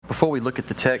Before we look at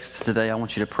the text today, I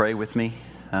want you to pray with me.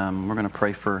 We're going to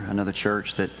pray for another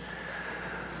church that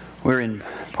we're in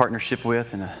partnership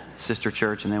with, and a sister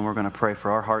church, and then we're going to pray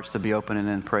for our hearts to be open, and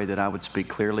then pray that I would speak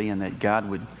clearly and that God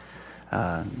would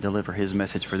deliver His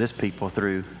message for this people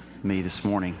through me this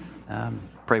morning.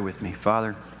 Pray with me.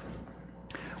 Father,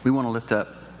 we want to lift up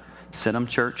Sedum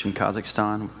Church in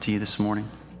Kazakhstan to you this morning.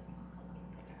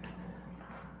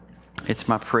 It's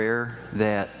my prayer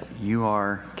that you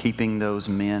are keeping those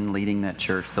men leading that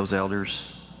church, those elders.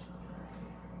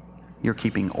 You're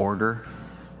keeping order.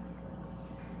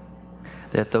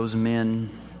 That those men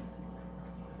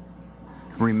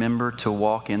remember to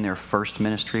walk in their first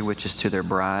ministry, which is to their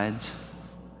brides.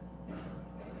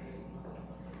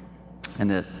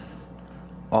 And that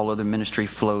all other ministry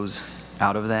flows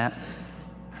out of that.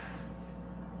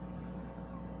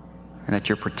 And that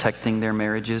you're protecting their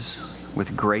marriages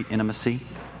with great intimacy,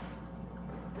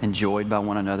 enjoyed by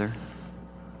one another.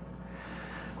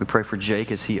 We pray for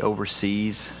Jake as he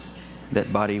oversees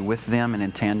that body with them and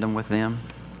in tandem with them,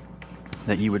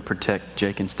 that you would protect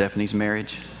Jake and Stephanie's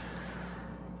marriage,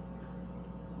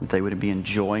 that they would be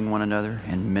enjoying one another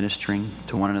and ministering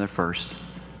to one another first.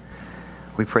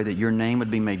 We pray that your name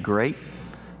would be made great,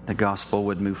 the gospel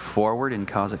would move forward in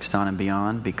Kazakhstan and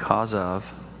beyond because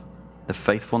of the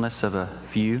faithfulness of a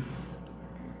few,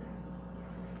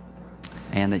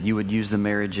 and that you would use the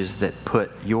marriages that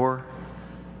put the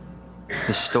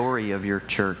story of your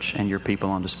church and your people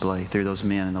on display through those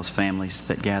men and those families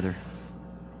that gather.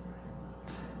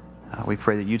 We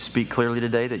pray that you'd speak clearly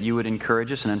today, that you would encourage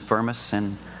us and affirm us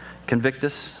and convict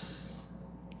us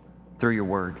through your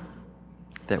word,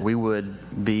 that we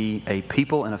would be a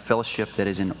people and a fellowship that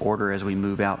is in order as we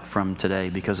move out from today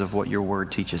because of what your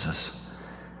word teaches us.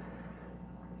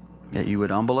 That you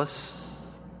would humble us,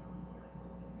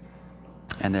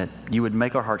 and that you would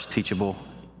make our hearts teachable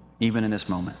even in this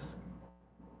moment.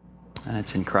 And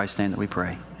it's in Christ's name that we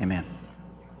pray. Amen.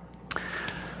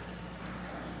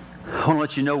 I want to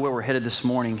let you know where we're headed this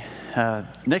morning.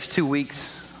 Next 2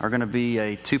 weeks are going to be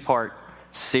a two-part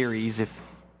series,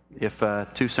 if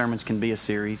two sermons can be a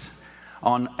series,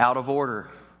 on out of order.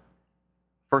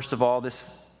 First of all,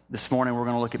 this morning we're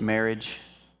going to look at marriage,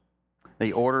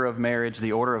 the order of marriage,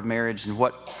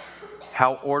 and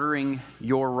how ordering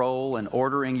your role and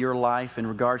ordering your life in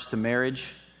regards to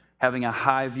marriage, having a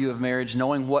high view of marriage,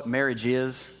 knowing what marriage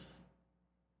is.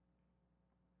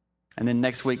 And then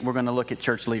next week, we're going to look at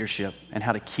church leadership and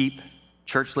how to keep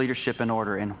church leadership in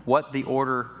order and what the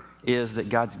order is that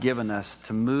God's given us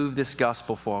to move this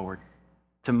gospel forward,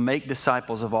 to make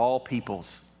disciples of all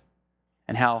peoples,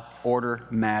 and how order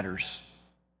matters.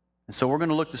 And so we're going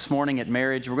to look this morning at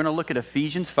marriage. We're going to look at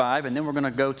Ephesians 5, and then we're going to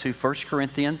go to 1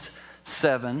 Corinthians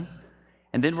 7,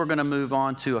 and then we're going to move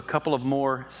on to a couple of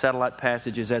more satellite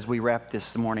passages as we wrap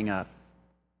this morning up.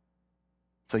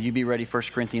 So you be ready. 1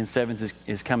 Corinthians 7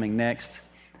 is coming next,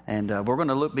 and we're going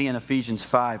to be in Ephesians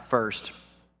 5 first.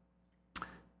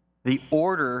 The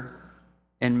order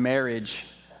in marriage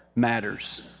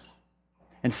matters.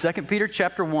 In 2 Peter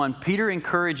chapter 1, Peter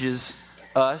encourages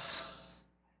us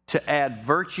to add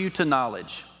virtue to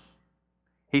knowledge.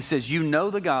 He says, you know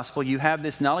the gospel, you have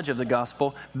this knowledge of the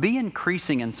gospel, be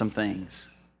increasing in some things.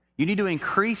 You need to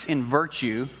increase in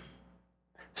virtue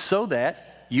so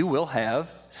that you will have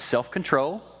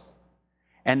self-control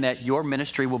and that your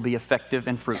ministry will be effective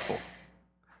and fruitful.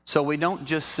 So we don't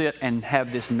just sit and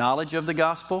have this knowledge of the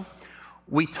gospel.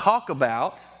 We talk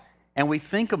about and we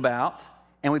think about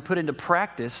and we put into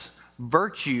practice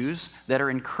virtues that are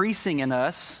increasing in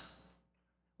us.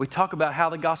 We talk about how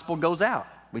the gospel goes out.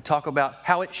 We talk about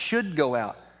how it should go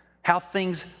out, how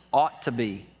things ought to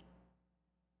be.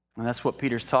 And that's what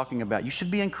Peter's talking about. You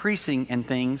should be increasing in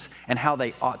things and how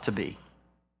they ought to be.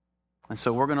 And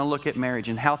so we're going to look at marriage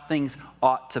and how things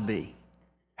ought to be,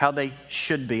 how they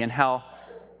should be, and how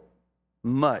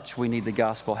much we need the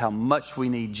gospel, how much we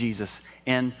need Jesus,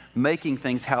 and making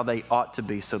things how they ought to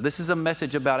be. So this is a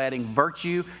message about adding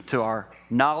virtue to our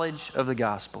knowledge of the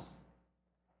gospel.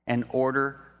 And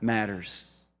order matters.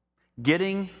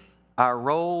 Getting our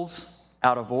roles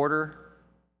out of order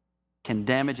can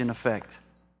damage and affect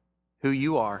who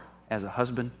you are as a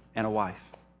husband and a wife.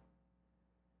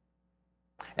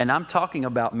 And I'm talking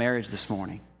about marriage this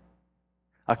morning.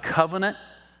 A covenant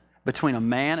between a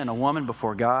man and a woman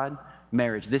before God,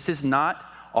 marriage. This is not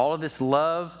all of this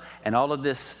love and all of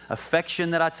this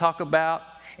affection that I talk about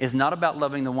is not about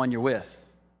loving the one you're with.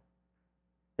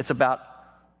 It's about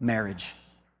marriage.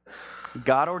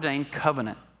 God-ordained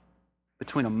covenant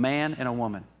between a man and a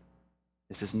woman.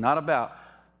 This is not about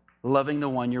loving the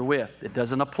one you're with. It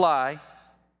doesn't apply if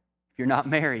you're not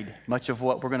married, much of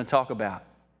what we're going to talk about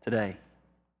today.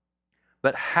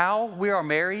 But how we are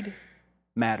married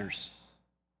matters.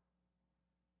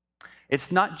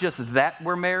 It's not just that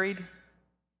we're married.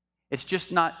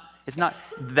 It's not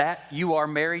that you are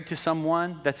married to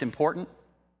someone that's important.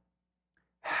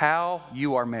 How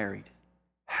you are married,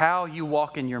 how you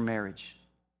walk in your marriage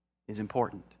is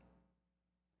important.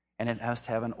 And it has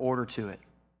to have an order to it.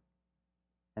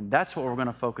 And that's what we're going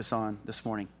to focus on this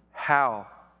morning, how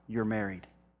you're married.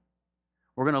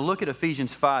 We're going to look at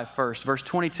Ephesians 5 first, verse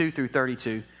 22 through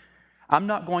 32. I'm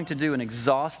not going to do an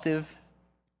exhaustive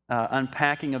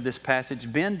unpacking of this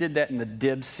passage. Ben did that in the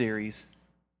Dibs series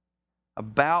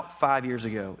about 5 years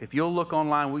ago. If you'll look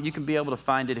online, you can be able to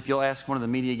find it. If you'll ask one of the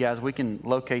media guys, we can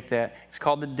locate that. It's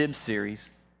called the Dibs series.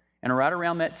 And right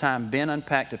around that time, Ben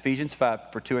unpacked Ephesians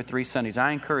 5 for 2 or 3 Sundays.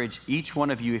 I encourage each one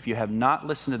of you, if you have not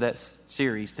listened to that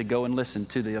series, to go and listen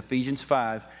to the Ephesians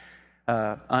 5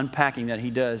 unpacking that he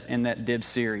does in that Dibs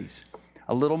series.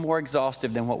 A little more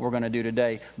exhaustive than what we're going to do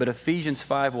today, but Ephesians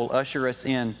 5 will usher us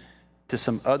in to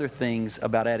some other things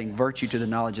about adding virtue to the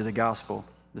knowledge of the gospel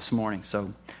this morning.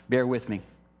 So bear with me.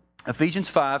 Ephesians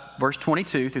 5, verse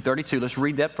 22 through 32. Let's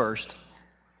read that first.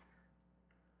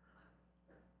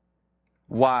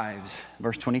 Wives,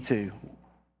 verse 22.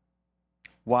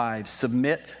 Wives,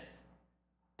 submit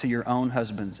to your own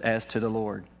husbands as to the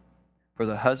Lord. For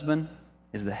the husband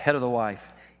is the head of the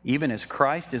wife, even as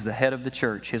Christ is the head of the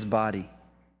church, his body,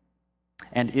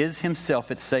 and is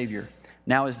himself its Savior.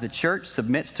 Now as the church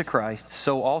submits to Christ,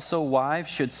 so also wives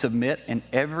should submit in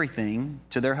everything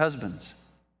to their husbands.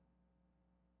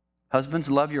 Husbands,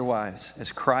 love your wives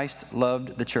as Christ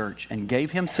loved the church and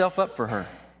gave himself up for her,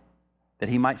 that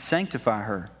he might sanctify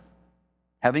her,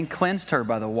 having cleansed her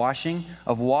by the washing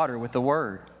of water with the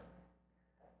word,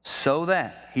 so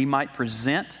that he might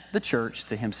present the church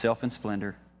to himself in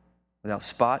splendor, without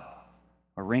spot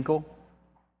or wrinkle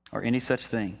or any such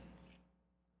thing,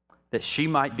 that she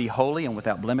might be holy and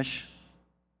without blemish.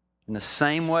 In the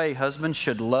same way, husbands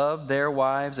should love their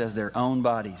wives as their own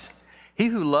bodies. He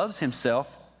who loves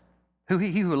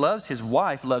his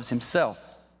wife loves himself.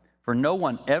 For no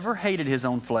one ever hated his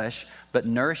own flesh, but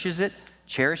nourishes it,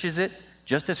 cherishes it,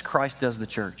 just as Christ does the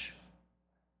church,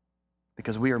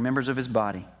 because we are members of his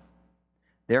body.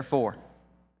 Therefore,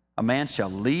 a man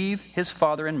shall leave his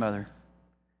father and mother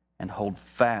and hold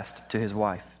fast to his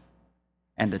wife,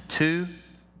 and the two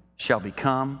shall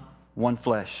become one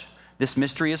flesh. This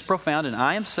mystery is profound, and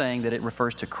I am saying that it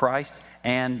refers to Christ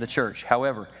and the church.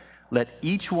 However, let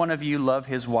each one of you love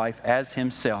his wife as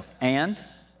himself, and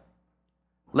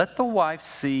let the wife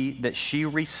see that she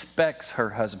respects her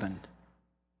husband.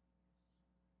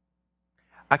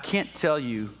 I can't tell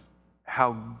you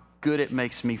how good it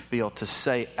makes me feel to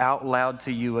say out loud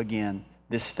to you again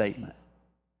this statement.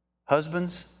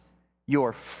 Husbands,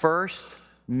 your first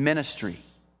ministry,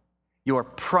 your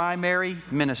primary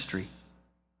ministry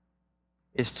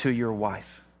is to your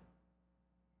wife.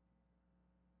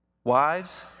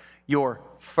 Wives, your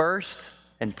first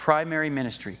and primary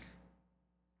ministry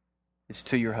is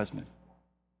to your husband.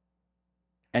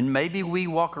 And maybe we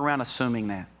walk around assuming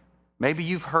that. Maybe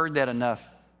you've heard that enough.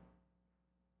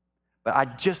 But I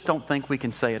just don't think we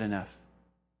can say it enough.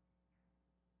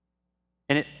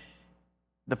 And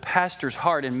the pastor's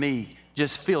heart in me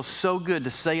just feels so good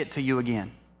to say it to you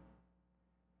again.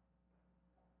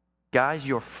 Guys,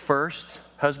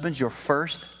 husbands, your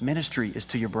first ministry is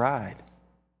to your bride.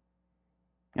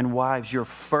 And wives, your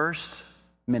first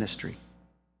ministry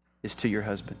is to your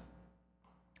husband.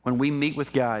 When we meet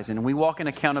with guys and we walk in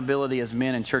accountability as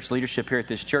men in church leadership here at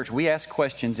this church, we ask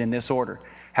questions in this order.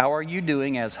 How are you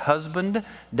doing as husband,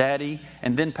 daddy,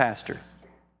 and then pastor?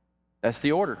 That's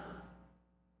the order.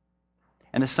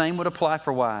 And the same would apply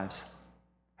for wives.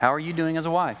 How are you doing as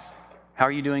a wife? How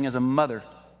are you doing as a mother?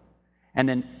 And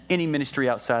then any ministry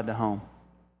outside the home.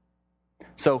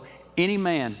 So any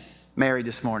man married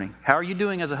this morning, how are you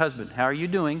doing as a husband? How are you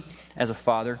doing as a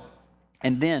father?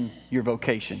 And then your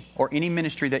vocation or any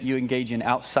ministry that you engage in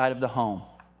outside of the home.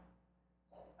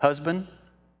 Husband,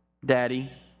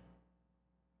 daddy,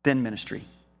 then ministry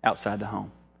outside the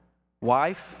home.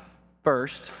 Wife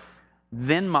first,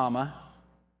 then mama,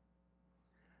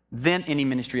 then any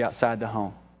ministry outside the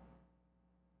home.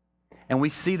 And we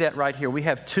see that right here. We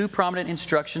have two prominent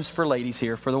instructions for ladies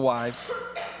here, for the wives,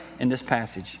 in this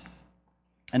passage.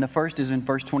 And the first is in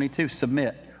verse 22,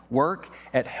 submit. Work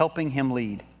at helping him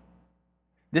lead.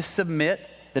 This submit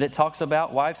that it talks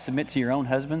about, wives, submit to your own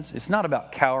husbands. It's not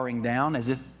about cowering down as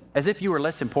if you were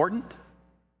less important.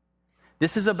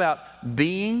 This is about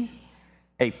being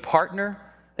a partner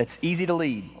that's easy to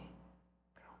lead.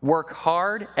 Work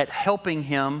hard at helping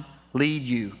him lead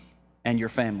you and your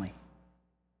family.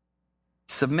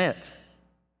 Submit.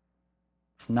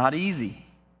 It's not easy.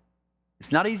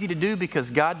 It's not easy to do because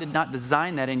God did not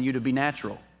design that in you to be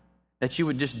natural, that you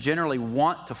would just generally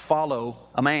want to follow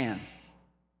a man.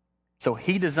 So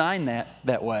he designed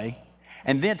that way.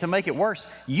 And then to make it worse,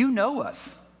 you know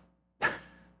us.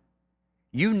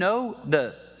 You know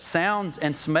the sounds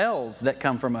and smells that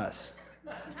come from us.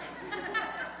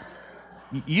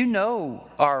 You know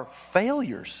our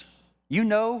failures. You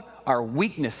know our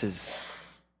weaknesses.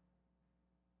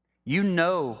 You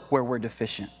know where we're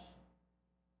deficient.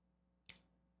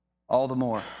 All the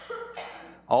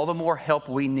more help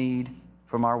we need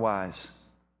from our wives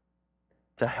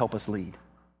to help us lead,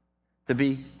 to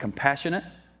be compassionate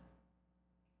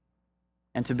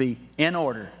and to be in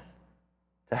order,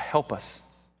 to help us,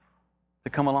 to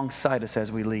come alongside us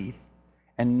as we lead,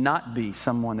 and not be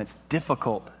someone that's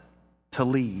difficult to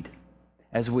lead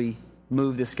as we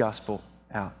move this gospel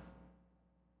out.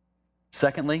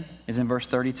 Secondly, is in verse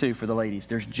 32 for the ladies.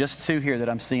 There's just two here that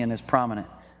I'm seeing as prominent.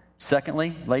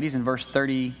 Secondly, ladies, in verse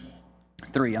 33,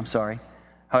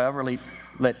 however,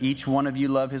 let each one of you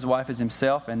love his wife as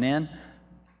himself, and then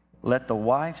let the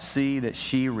wife see that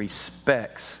she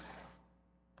respects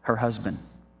her husband.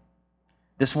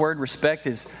 This word respect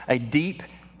is a deep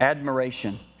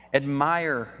admiration.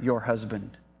 Admire your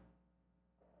husband.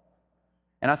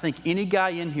 And I think any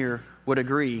guy in here would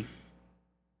agree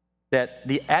that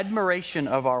the admiration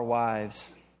of our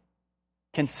wives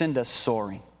can send us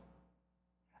soaring.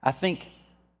 I think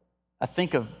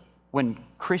of when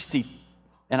Christy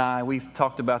and we've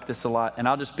talked about this a lot, and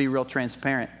I'll just be real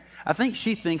transparent. I think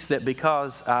she thinks that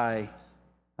because I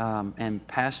am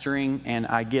pastoring and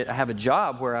I have a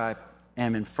job where I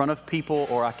am in front of people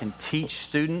or I can teach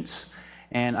students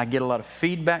and I get a lot of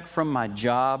feedback from my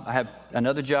job. I have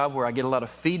another job where I get a lot of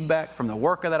feedback from the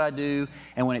work that I do,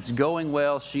 and when it's going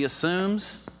well, she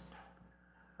assumes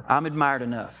I'm admired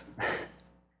enough.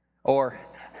 Or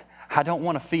I don't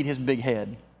want to feed his big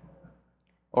head.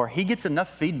 Or he gets enough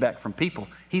feedback from people.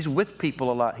 He's with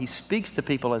people a lot. He speaks to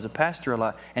people as a pastor a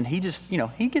lot, and he just,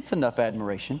 he gets enough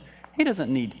admiration. He doesn't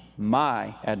need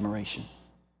my admiration.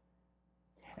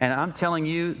 And I'm telling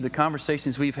you, the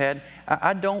conversations we've had,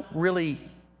 I don't really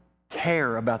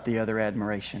care about the other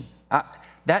admiration.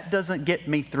 That doesn't get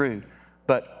me through.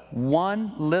 But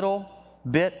one little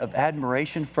bit of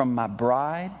admiration from my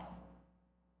bride,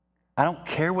 I don't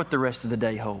care what the rest of the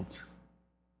day holds.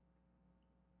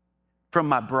 From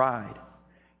my bride.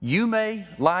 You may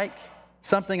like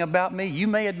something about me, you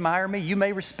may admire me, you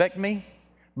may respect me,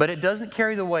 but it doesn't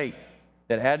carry the weight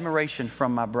that admiration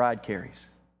from my bride carries.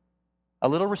 A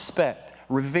little respect,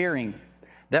 revering.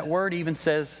 That word even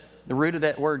says, the root of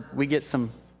that word, we get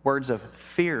some words of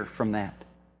fear from that.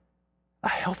 A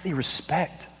healthy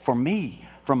respect for me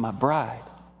from my bride.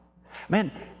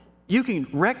 Man, you can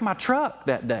wreck my truck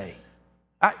that day.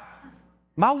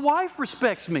 My wife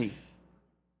respects me.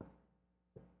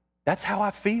 That's how I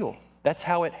feel. That's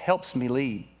how it helps me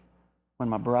lead when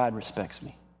my bride respects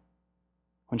me,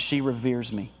 when she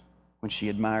reveres me, when she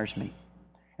admires me.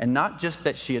 And not just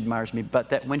that she admires me, but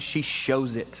that when she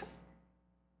shows it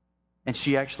and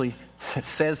she actually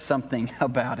says something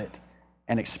about it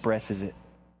and expresses it.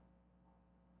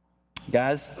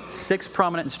 Guys, 6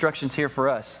 prominent instructions here for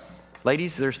us.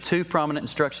 Ladies, there's 2 prominent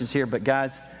instructions here, but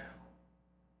guys,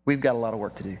 we've got a lot of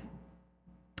work to do.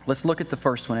 Let's look at the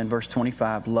first one in verse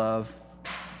 25, love.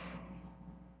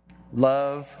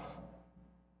 Love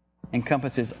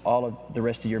encompasses all of the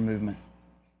rest of your movement.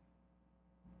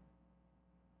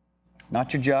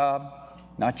 Not your job,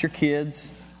 not your kids,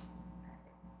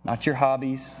 not your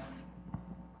hobbies.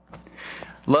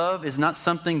 Love is not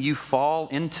something you fall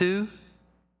into,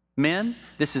 men.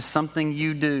 This is something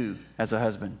you do as a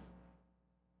husband.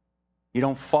 You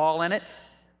don't fall in it,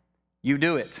 you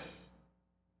do it.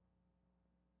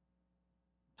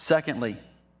 Secondly,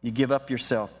 you give up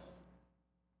yourself.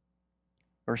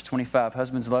 Verse 25,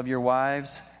 husbands, love your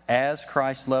wives as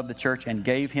Christ loved the church and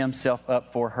gave himself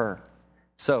up for her.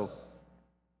 So,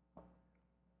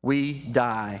 we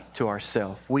die to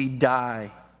ourselves. We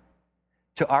die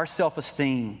to our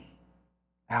self-esteem.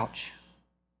 Ouch.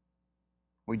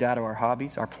 We die to our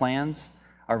hobbies, our plans,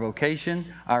 our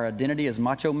vocation, our identity as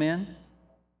macho men.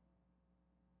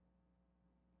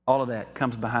 All of that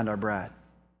comes behind our bride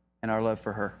and our love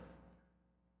for her.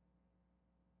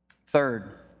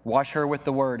 Third, wash her with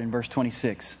the word in verse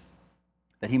 26,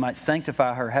 that he might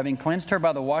sanctify her, having cleansed her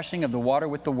by the washing of the water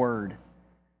with the word.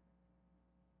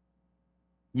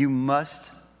 You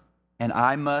must, and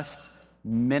I must,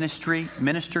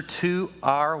 minister to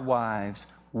our wives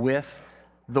with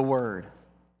the word.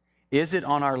 Is it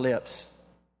on our lips?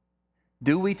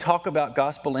 Do we talk about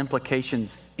gospel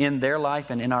implications in their life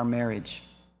and in our marriage?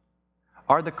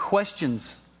 Are the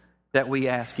questions that we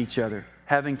ask each other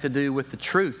having to do with the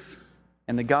truth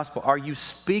and the gospel? Are you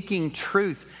speaking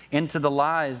truth into the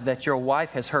lies that your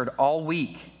wife has heard all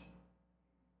week?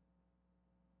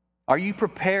 Are you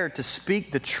prepared to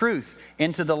speak the truth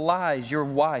into the lies your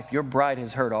wife, your bride,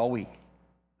 has heard all week?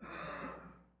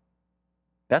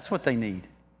 That's what they need,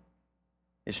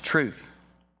 is truth.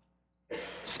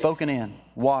 Spoken in,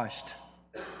 washed.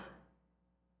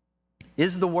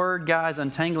 Is the word, guys,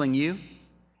 untangling you?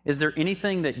 Is there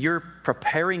anything that you're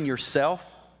preparing yourself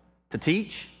to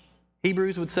teach?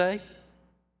 Hebrews would say,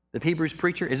 the Hebrews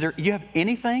preacher. Do you have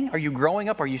anything? Are you growing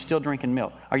up or are you still drinking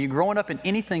milk? Are you growing up in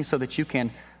anything so that you can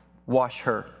wash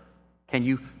her? Can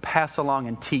you pass along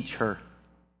and teach her?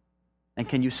 And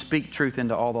can you speak truth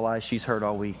into all the lies she's heard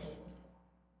all week?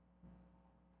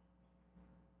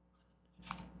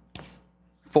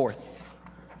 Fourth,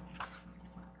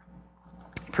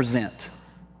 present.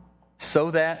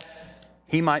 So that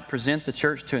he might present the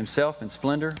church to himself in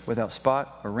splendor, without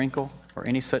spot or wrinkle or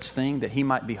any such thing, that he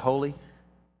might be holy,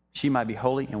 she might be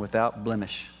holy and without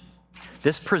blemish.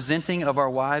 This presenting of our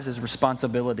wives is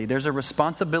responsibility. There's a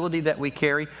responsibility that we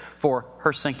carry for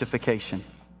her sanctification.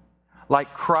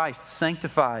 Like Christ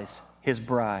sanctifies his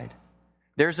bride,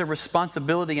 there's a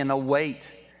responsibility and a weight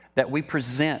that we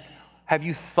present. Have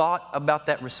you thought about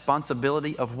that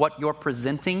responsibility of what you're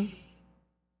presenting?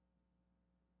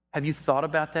 Have you thought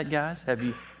about that, guys?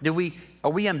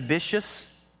 Are we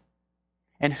ambitious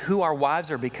in who our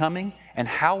wives are becoming and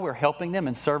how we're helping them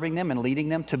and serving them and leading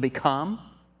them to become?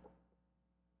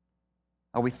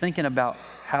 Are we thinking about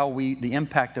the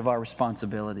impact of our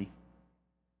responsibility?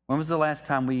 When was the last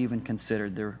time we even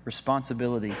considered the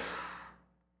responsibility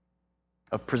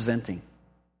of presenting?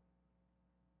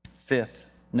 Fifth,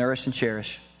 nourish and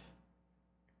cherish.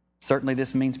 Certainly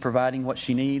this means providing what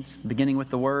she needs, beginning with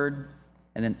the word,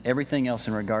 and then everything else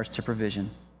in regards to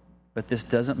provision. But this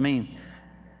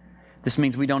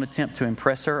means we don't attempt to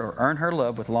impress her or earn her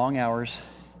love with long hours,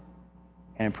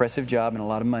 an impressive job, and a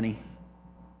lot of money,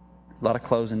 a lot of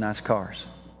clothes and nice cars.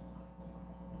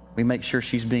 We make sure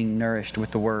she's being nourished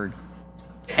with the word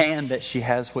and that she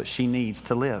has what she needs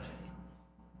to live.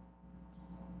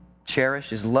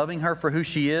 Cherish is loving her for who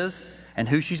she is and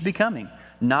who she's becoming,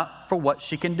 not for what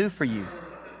she can do for you.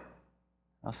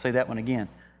 I'll say that one again.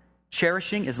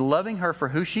 Cherishing is loving her for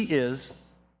who she is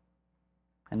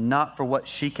and not for what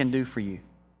she can do for you.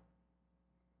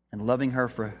 And loving her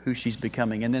for who she's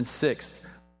becoming. And then sixth,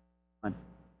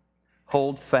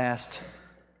 hold fast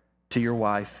to your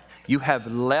wife. You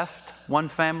have left one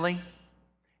family,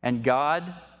 and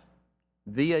God,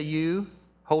 via you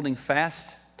holding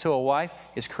fast to a wife,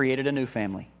 has created a new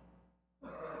family.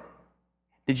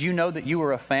 Did you know that you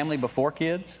were a family before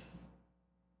kids?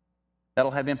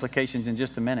 That'll have implications in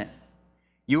just a minute.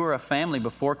 You were a family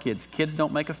before kids. Kids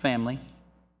don't make a family.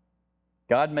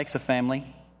 God makes a family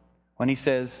when he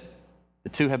says the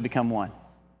two have become one.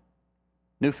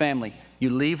 New family.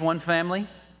 You leave one family,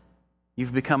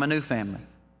 you've become a new family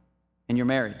in your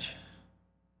marriage.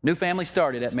 New family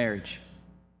started at marriage.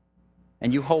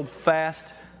 And you hold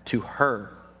fast to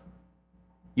her.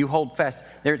 You hold fast.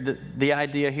 The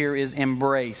idea here is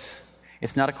embrace.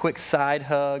 It's not a quick side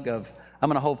hug of, I'm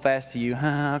going to hold fast to you.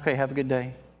 Okay, have a good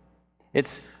day.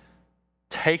 It's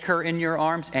take her in your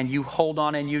arms and you hold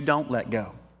on and you don't let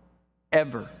go.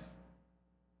 Ever.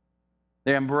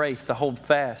 They embrace, the hold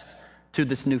fast to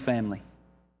this new family.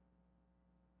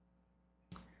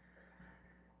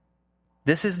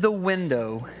 This is the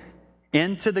window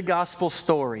into the gospel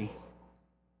story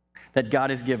that God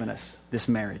has given us, this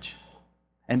marriage.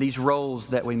 And these roles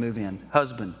that we move in.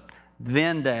 Husband,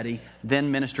 then daddy,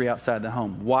 then ministry outside the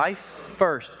home. Wife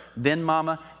first, then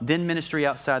mama, then ministry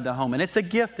outside the home. And it's a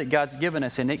gift that God's given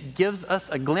us, and it gives us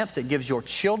a glimpse. It gives your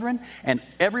children and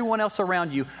everyone else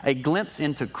around you a glimpse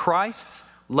into Christ's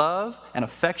love and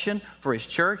affection for his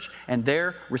church, and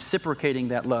they're reciprocating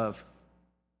that love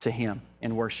to him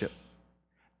in worship.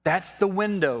 That's the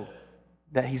window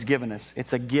that he's given us.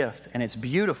 It's a gift, and it's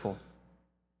beautiful.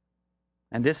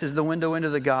 And this is the window into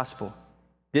the gospel.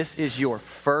 This is your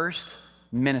first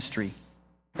ministry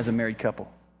as a married couple.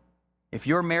 If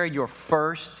you're married, your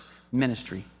first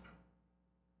ministry.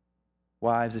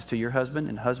 Wives is to your husband,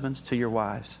 and husbands to your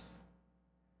wives.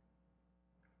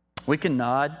 We can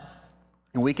nod,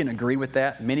 and we can agree with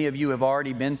that. Many of you have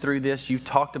already been through this. You've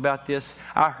talked about this.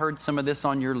 I heard some of this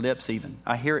on your lips even.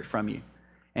 I hear it from you.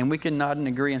 And we can nod and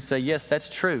agree and say, yes, that's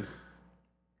true.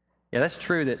 Yeah, that's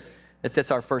true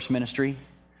that's our first ministry.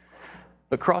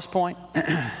 But Crosspoint,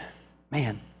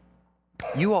 man,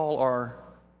 you all are,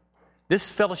 this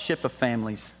fellowship of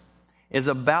families is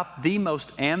about the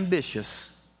most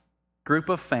ambitious group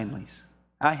of families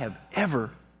I have ever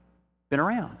been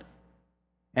around.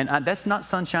 And that's not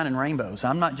sunshine and rainbows.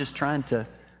 I'm not just trying to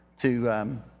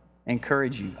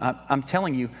encourage you. I'm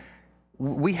telling you,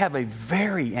 we have a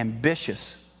very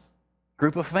ambitious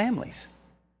group of families.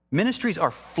 Ministries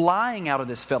are flying out of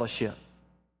this fellowship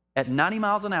at 90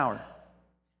 miles an hour.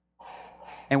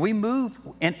 And we move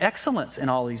in excellence in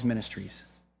all these ministries.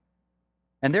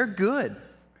 And they're good.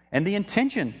 And the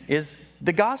intention is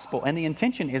the gospel. And the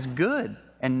intention is good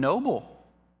and noble.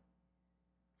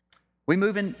 We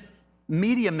move in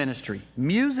media ministry,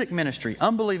 music ministry,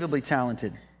 unbelievably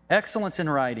talented, excellence in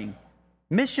writing,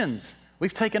 missions.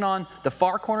 We've taken on the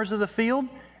far corners of the field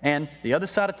and the other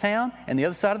side of town and the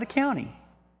other side of the county.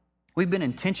 We've been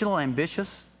intentional,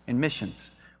 ambitious in missions.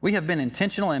 We have been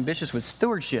intentional, ambitious with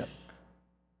stewardship.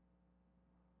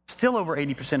 Still over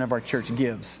 80% of our church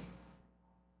gives,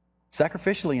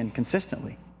 sacrificially and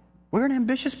consistently. We're an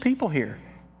ambitious people here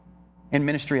in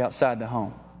ministry outside the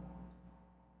home.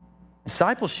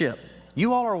 Discipleship.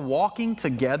 You all are walking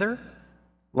together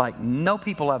like no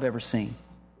people I've ever seen,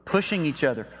 pushing each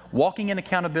other, walking in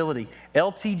accountability.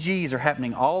 LTGs are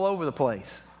happening all over the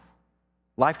place.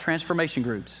 Life transformation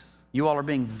groups. You all are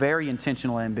being very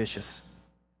intentional and ambitious.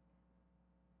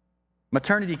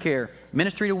 Maternity care,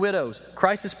 ministry to widows,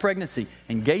 crisis pregnancy,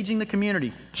 engaging the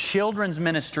community, children's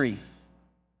ministry,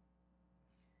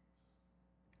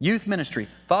 youth ministry,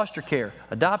 foster care,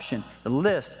 adoption. The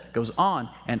list goes on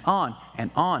and on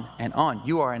and on and on.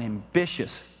 You are an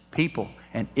ambitious people,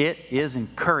 and it is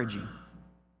encouraging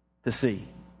to see.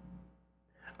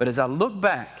 But as I look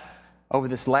back over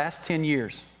this last 10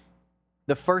 years,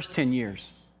 the first 10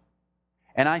 years,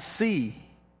 and I see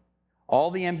all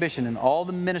the ambition and all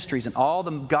the ministries and all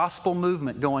the gospel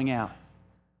movement going out,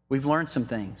 we've learned some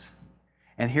things.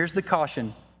 And here's the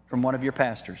caution from one of your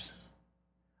pastors.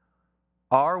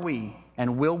 Are we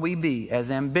and will we be as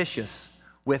ambitious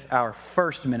with our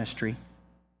first ministry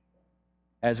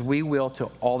as we will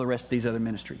to all the rest of these other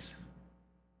ministries?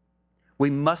 We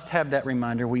must have that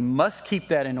reminder. We must keep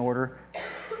that in order.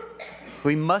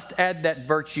 We must add that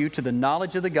virtue to the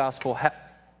knowledge of the gospel,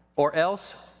 or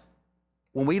else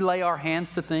when we lay our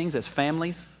hands to things as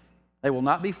families, they will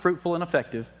not be fruitful and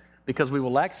effective because we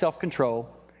will lack self-control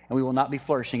and we will not be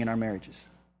flourishing in our marriages.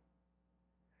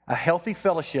 A healthy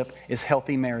fellowship is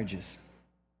healthy marriages.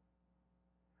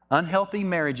 Unhealthy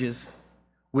marriages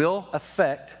will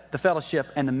affect the fellowship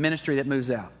and the ministry that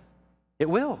moves out. It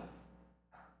will.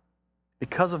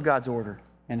 Because of God's order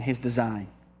and His design.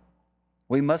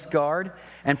 We must guard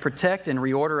and protect and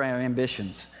reorder our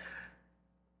ambitions.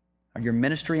 Are your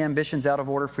ministry ambitions out of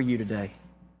order for you today?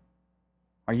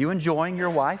 Are you enjoying your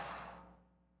wife?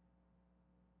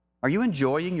 Are you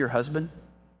enjoying your husband?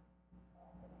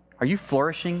 Are you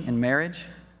flourishing in marriage?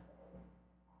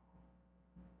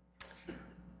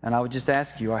 And I would just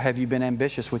ask you, have you been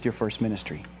ambitious with your first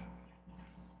ministry?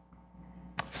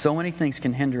 So many things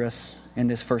can hinder us in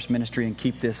this first ministry and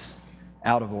keep this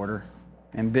out of order.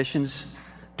 Ambitions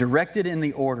directed in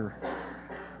the order.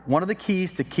 One of the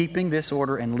keys to keeping this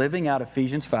order and living out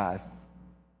Ephesians 5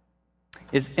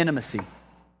 is intimacy.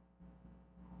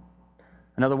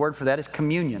 Another word for that is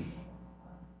communion.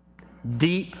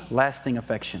 Deep, lasting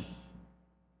affection.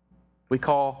 We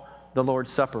call the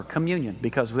Lord's Supper communion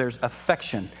because there's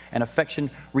affection, and affection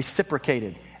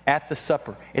reciprocated at the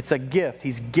supper. It's a gift.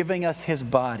 He's giving us His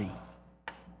body.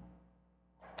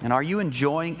 And are you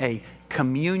enjoying a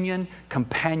communion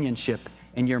companionship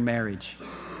in your marriage?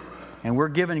 And we're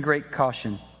given great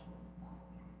caution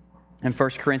in 1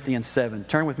 Corinthians 7.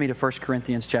 Turn with me to 1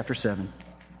 Corinthians chapter 7.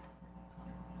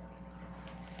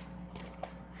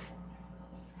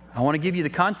 I want to give you the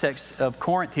context of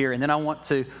Corinth here, and then I want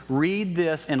to read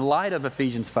this in light of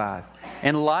Ephesians 5,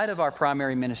 in light of our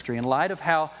primary ministry, in light of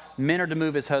how men are to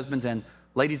move as husbands and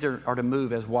ladies are to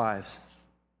move as wives.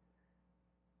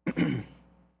 The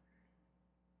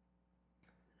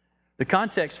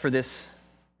context for this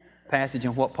passage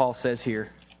and what Paul says here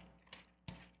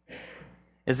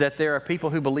is that there are people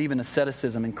who believe in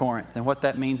asceticism in Corinth. And what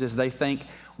that means is they think,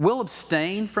 we'll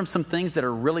abstain from some things that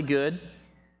are really good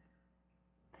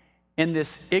in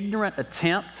this ignorant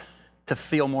attempt to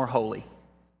feel more holy,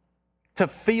 to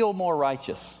feel more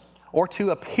righteous, or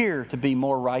to appear to be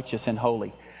more righteous and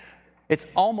holy. It's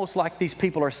almost like these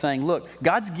people are saying, look,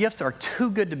 God's gifts are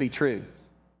too good to be true.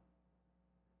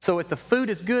 So if the food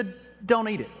is good, don't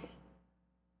eat it.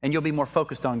 And you'll be more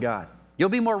focused on God. You'll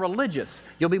be more religious.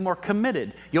 You'll be more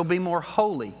committed. You'll be more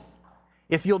holy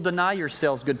if you'll deny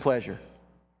yourselves good pleasure.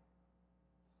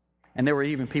 And there were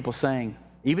even people saying,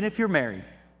 even if you're married,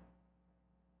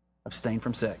 abstain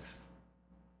from sex.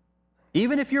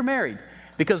 Even if you're married.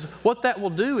 Because what that will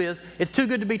do is, it's too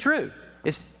good to be true.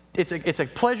 It's a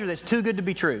pleasure that's too good to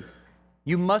be true.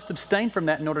 You must abstain from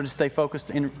that in order to stay focused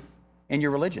in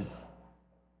your religion.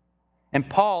 And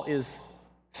Paul is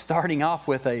starting off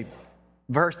with a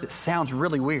verse that sounds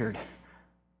really weird.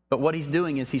 But what he's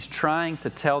doing is he's trying to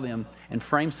tell them and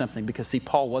frame something, because, see,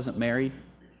 Paul wasn't married.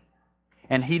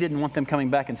 And he didn't want them coming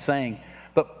back and saying,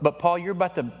 but Paul, you're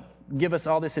about to give us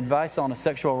all this advice on a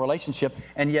sexual relationship,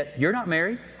 and yet you're not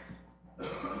married.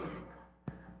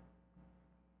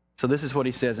 So this is what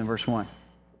he says in verse 1.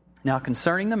 Now,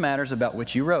 concerning the matters about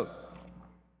which you wrote,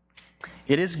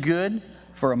 it is good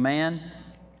for a man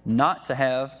not to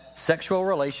have sexual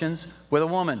relations with a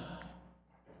woman.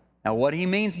 Now, what he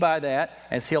means by that,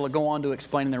 as he'll go on to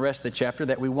explain in the rest of the chapter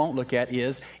that we won't look at,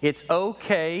 is it's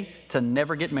okay to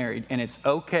never get married, and it's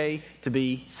okay to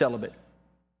be celibate.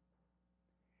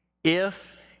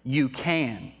 If you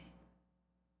can.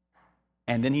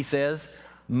 And then he says,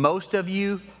 most of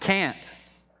you can't.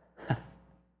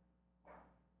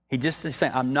 He just is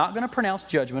saying, I'm not going to pronounce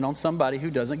judgment on somebody who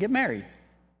doesn't get married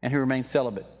and who remains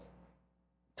celibate.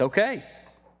 It's okay.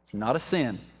 It's not a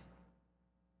sin.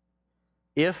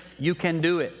 If you can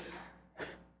do it,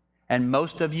 and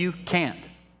most of you can't.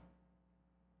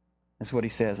 That's what he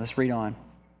says. Let's read on.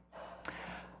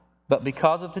 But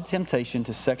because of the temptation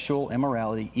to sexual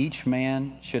immorality, each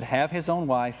man should have his own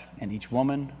wife, and each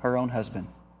woman her own husband.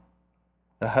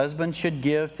 The husband should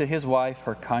give to his wife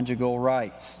her conjugal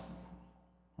rights,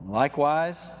 and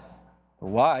likewise the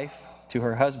wife to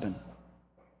her husband.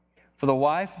 For the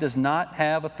wife does not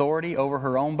have authority over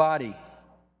her own body,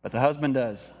 but the husband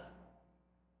does.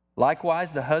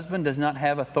 Likewise, the husband does not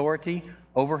have authority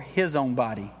over his own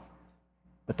body,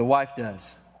 but the wife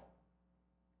does.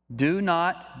 Do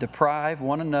not deprive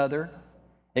one another,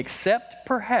 except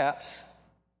perhaps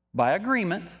by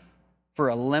agreement for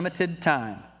a limited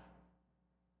time,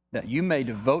 that you may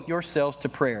devote yourselves to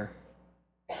prayer,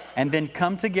 and then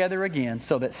come together again,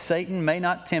 so that Satan may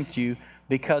not tempt you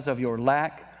because of your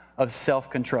lack of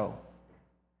self-control.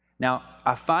 Now,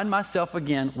 I find myself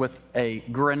again with a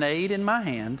grenade in my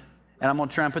hand, and I'm going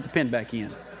to try and put the pen back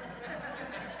in.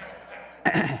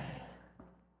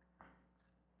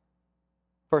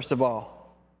 First of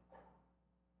all,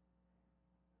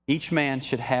 each man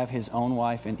should have his own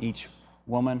wife and each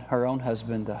woman her own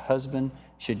husband. The husband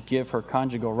should give her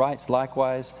conjugal rights.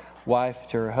 Likewise, wife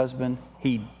to her husband.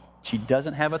 She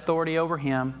doesn't have authority over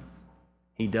him.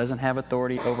 He doesn't have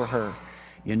authority over her.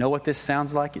 You know what this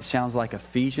sounds like? It sounds like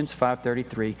Ephesians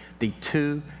 5:33. The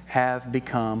two have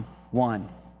become one.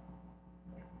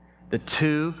 The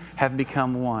two have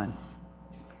become one.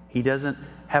 He doesn't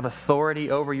have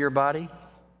authority over your body,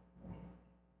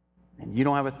 and you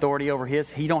don't have authority over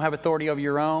his. He don't have authority over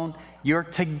your own. You're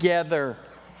together.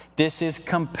 This is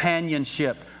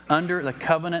companionship under the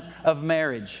covenant of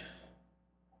marriage.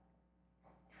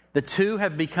 The two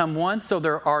have become one, so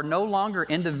there are no longer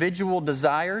individual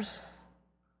desires.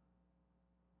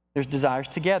 There's desires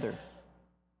together.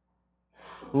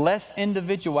 Less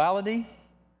individuality,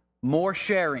 more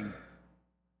sharing,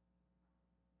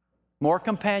 more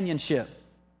companionship,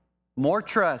 more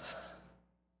trust,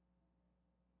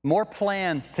 more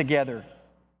plans together.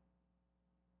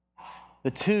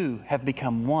 The two have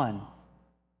become one.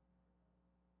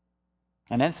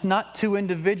 And that's not two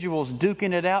individuals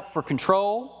duking it out for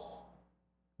control,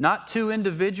 not two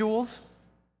individuals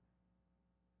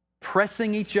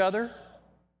pressing each other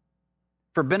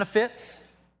for benefits.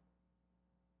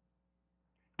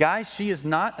 Guys, she is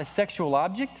not a sexual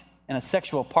object and a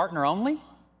sexual partner only.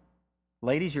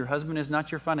 Ladies, your husband is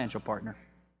not your financial partner.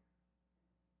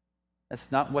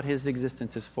 That's not what his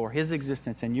existence is for. His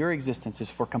existence and your existence is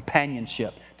for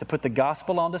companionship, to put the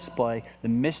gospel on display. The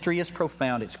mystery is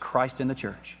profound. It's Christ in the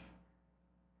church.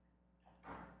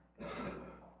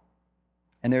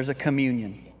 And there's a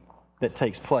communion that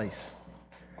takes place.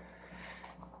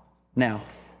 Now,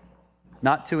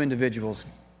 not two individuals.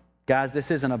 Guys, this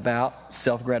isn't about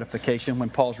self-gratification when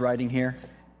Paul's writing here.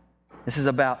 This is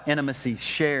about intimacy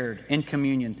shared in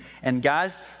communion. And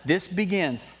guys, this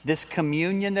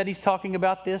communion that he's talking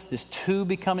about, this two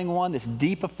becoming one, this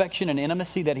deep affection and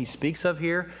intimacy that he speaks of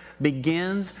here,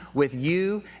 begins with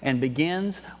you and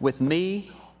begins with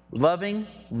me loving,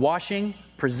 washing,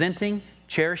 presenting,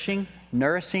 cherishing,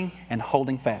 nourishing, and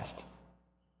holding fast.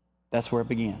 That's where it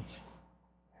begins.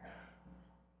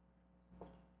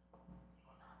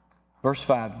 Verse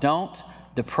 5, don't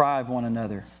deprive one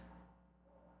another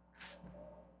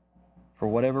for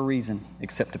whatever reason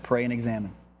except to pray and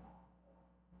examine.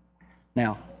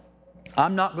 Now,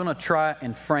 I'm not going to try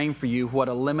and frame for you what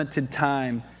a limited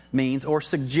time means or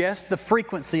suggest the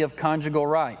frequency of conjugal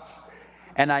rights.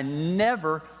 And I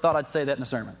never thought I'd say that in a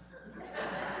sermon.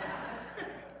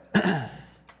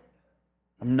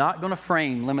 I'm not going to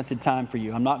frame limited time for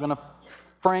you. I'm not going to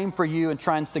frame for you and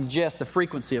try and suggest the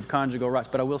frequency of conjugal rights,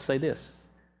 but I will say this.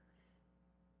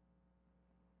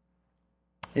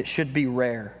 It should be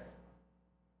rare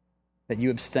that you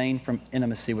abstain from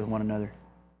intimacy with one another.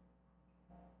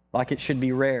 Like it should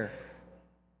be rare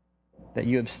that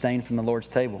you abstain from the Lord's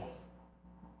table,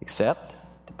 except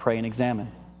to pray and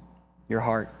examine your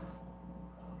heart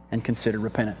and consider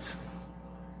repentance.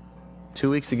 2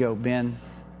 weeks ago, Ben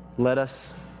led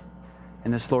us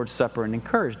in this Lord's Supper and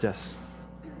encouraged us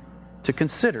to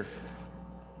consider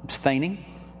abstaining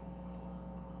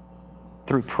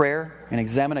through prayer and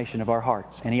examination of our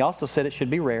hearts. And he also said it should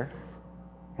be rare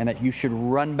and that you should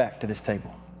run back to this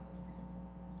table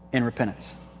in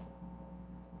repentance.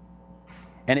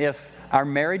 And if our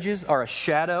marriages are a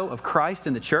shadow of Christ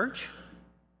in the church,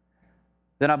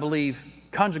 then I believe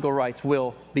conjugal rights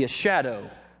will be a shadow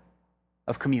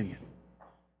of communion.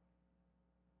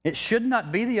 It should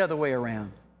not be the other way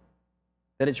around,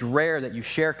 that it's rare that you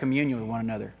share communion with one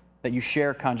another, that you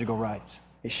share conjugal rights.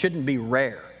 It shouldn't be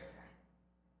rare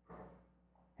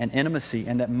and intimacy,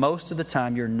 and that most of the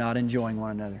time you're not enjoying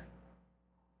one another.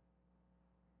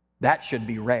 That should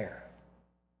be rare,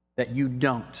 that you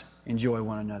don't enjoy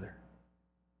one another.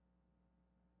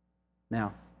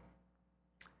 Now,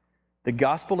 the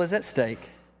gospel is at stake,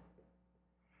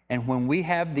 and when we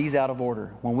have these out of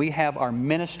order, when we have our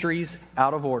ministries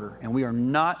out of order, and we are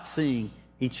not seeing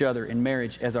each other in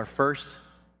marriage as our first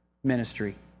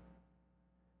ministry,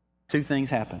 two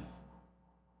things happen.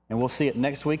 And we'll see it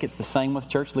next week. It's the same with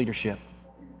church leadership,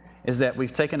 is that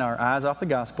we've taken our eyes off the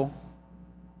gospel,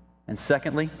 and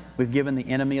secondly, we've given the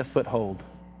enemy a foothold.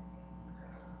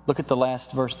 Look at the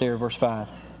last verse there, verse 5.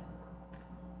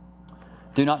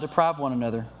 Do not deprive one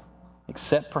another,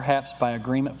 except perhaps by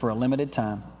agreement for a limited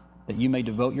time, that you may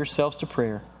devote yourselves to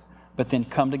prayer, but then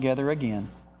come together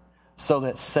again, so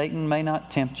that Satan may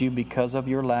not tempt you because of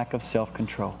your lack of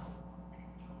self-control.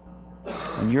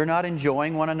 When you're not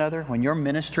enjoying one another, when your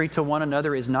ministry to one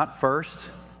another is not first,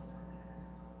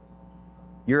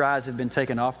 your eyes have been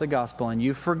taken off the gospel, and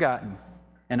you've forgotten,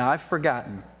 and I've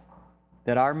forgotten,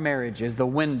 that our marriage is the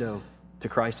window to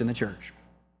Christ in the church.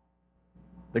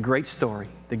 The great story,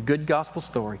 the good gospel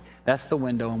story, that's the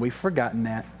window, and we've forgotten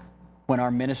that when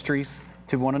our ministries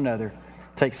to one another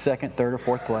take second, third, or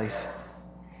fourth place.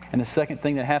 And the second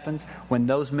thing that happens when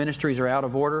those ministries are out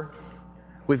of order,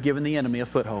 we've given the enemy a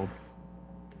foothold.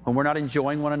 When we're not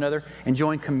enjoying one another,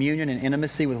 enjoying communion and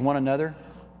intimacy with one another,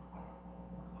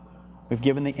 we've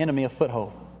given the enemy a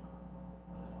foothold.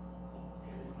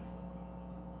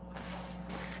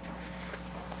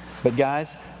 But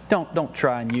guys, don't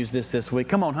try and use this week.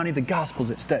 Come on, honey, the gospel's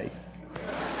at stake.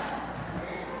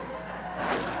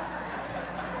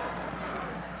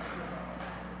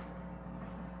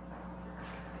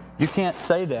 You can't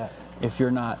say that if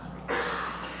you're not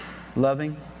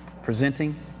loving,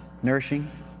 presenting, nourishing,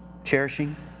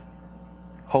 cherishing,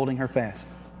 holding her fast.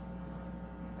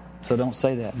 So don't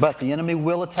say that. But the enemy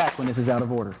will attack when this is out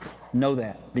of order. Know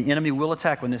that. The enemy will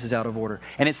attack when this is out of order.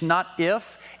 And it's not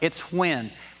if, it's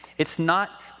when. It's not,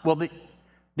 well, the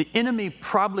enemy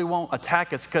probably won't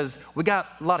attack us because we got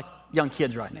a lot of young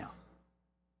kids right now.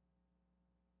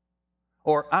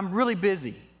 Or I'm really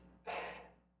busy.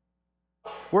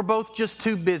 We're both just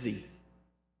too busy.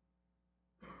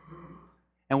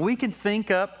 And we can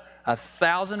think up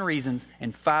 1,000 reasons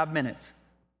in 5 minutes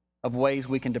of ways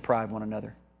we can deprive one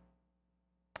another.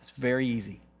 It's very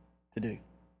easy to do.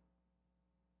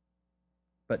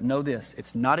 But know this,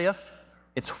 it's not if,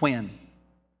 it's when.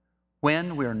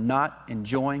 When we are not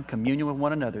enjoying communion with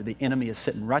one another, the enemy is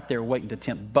sitting right there waiting to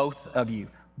tempt both of you.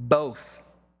 Both.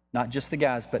 Not just the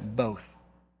guys, but both.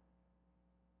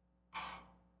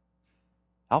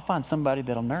 I'll find somebody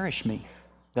that'll nourish me,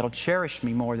 that'll cherish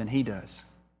me more than he does.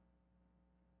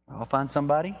 I'll find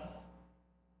somebody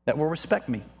that will respect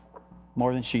me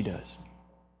more than she does.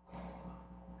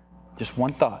 Just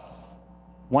one thought,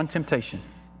 one temptation,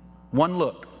 one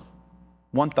look,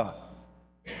 one thought.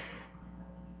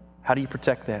 How do you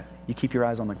protect that? You keep your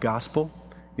eyes on the gospel,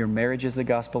 your marriage is the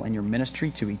gospel, and your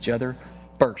ministry to each other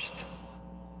first.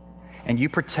 And you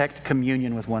protect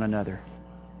communion with one another.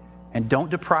 And don't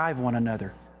deprive one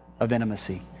another of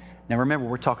intimacy. Now remember,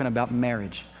 we're talking about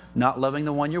marriage. Not loving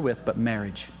the one you're with, but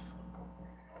marriage.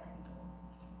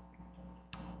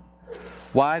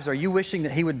 Wives, are you wishing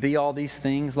that he would be all these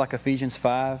things like Ephesians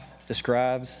 5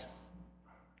 describes?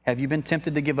 Have you been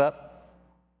tempted to give up?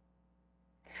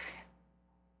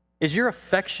 Is your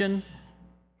affection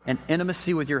and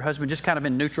intimacy with your husband just kind of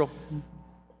in neutral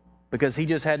because he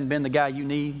just hadn't been the guy you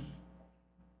need?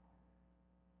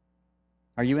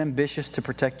 Are you ambitious to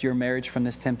protect your marriage from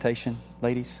this temptation,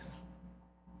 ladies?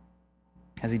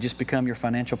 Has he just become your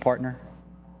financial partner?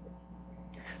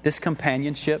 This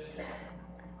companionship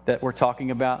that we're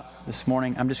talking about this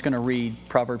morning, I'm just going to read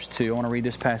Proverbs 2. I want to read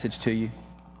this passage to you.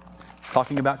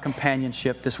 Talking about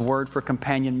companionship, this word for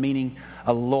companion meaning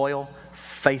a loyal,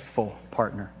 faithful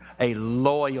partner. A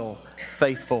loyal,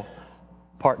 faithful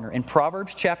partner. In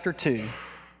Proverbs chapter 2,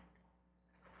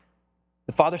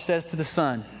 the Father says to the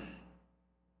Son,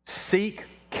 seek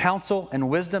counsel and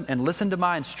wisdom and listen to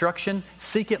my instruction.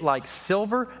 Seek it like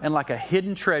silver and like a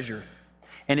hidden treasure.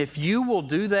 And if you will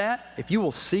do that, if you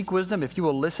will seek wisdom, if you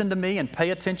will listen to me and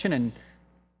pay attention and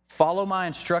follow my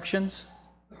instructions,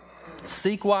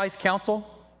 seek wise counsel.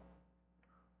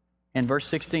 In verse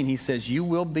 16, he says, you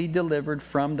will be delivered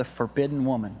from the forbidden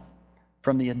woman,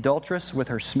 from the adulteress with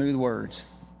her smooth words,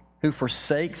 who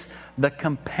forsakes the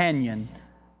companion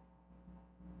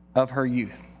of her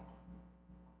youth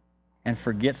and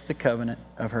forgets the covenant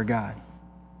of her God.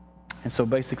 And so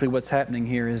basically what's happening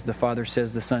here is the Father says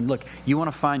to the Son, look, you want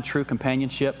to find true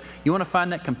companionship? You want to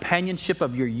find that companionship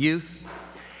of your youth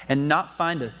and not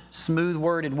find a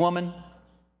smooth-worded woman?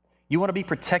 You want to be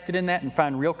protected in that and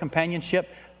find real companionship?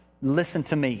 Listen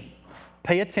to me.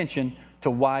 Pay attention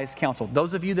to wise counsel.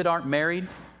 Those of you that aren't married,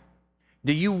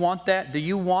 do you want that? Do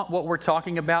you want what we're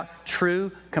talking about?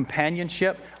 True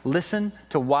companionship? Listen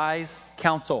to wise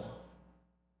counsel.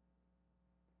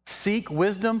 Seek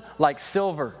wisdom like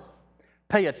silver.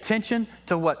 Pay attention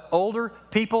to what older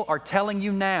people are telling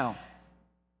you now.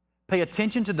 Pay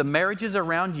attention to the marriages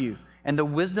around you and the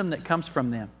wisdom that comes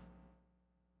from them.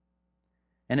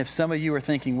 And if some of you are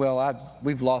thinking, well,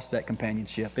 we've lost that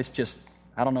companionship. It's just,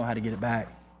 I don't know how to get it back.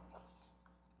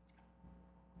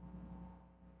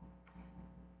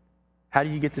 How do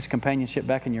you get this companionship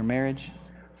back in your marriage?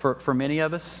 For many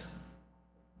of us,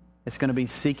 it's going to be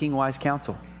seeking wise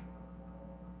counsel.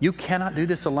 You cannot do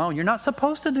this alone. You're not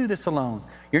supposed to do this alone.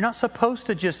 You're not supposed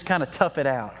to just kind of tough it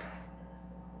out.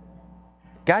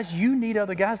 Guys, you need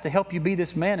other guys to help you be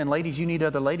this man, and ladies, you need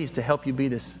other ladies to help you be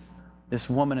this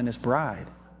woman and this bride.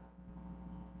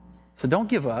 So don't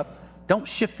give up. Don't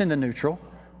shift into neutral.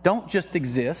 Don't just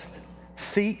exist.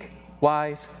 Seek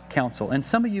wise counsel. And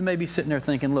some of you may be sitting there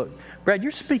thinking, look, Brad,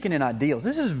 you're speaking in ideals.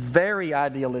 This is very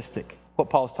idealistic, what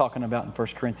Paul's talking about in 1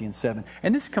 Corinthians 7.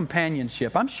 And this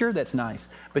companionship, I'm sure that's nice,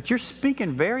 but you're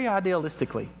speaking very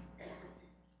idealistically.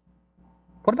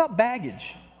 What about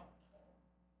baggage?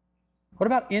 What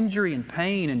about injury and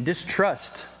pain and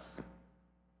distrust?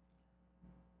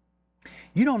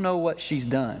 You don't know what she's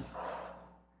done.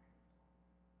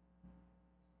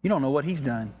 You don't know what he's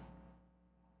done.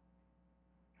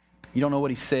 You don't know what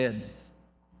he said.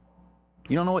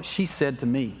 You don't know what she said to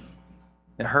me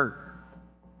that hurt.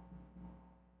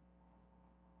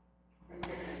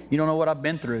 You don't know what I've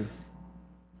been through.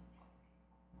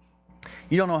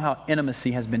 You don't know how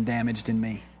intimacy has been damaged in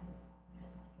me.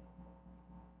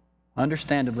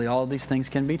 Understandably, all of these things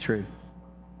can be true.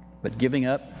 But giving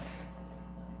up,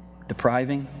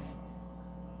 depriving,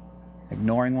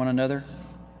 ignoring one another,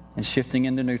 and shifting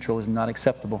into neutral is not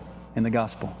acceptable in the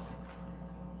gospel.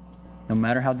 No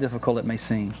matter how difficult it may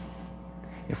seem.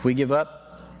 If we give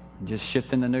up and just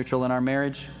shift into neutral in our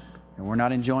marriage, and we're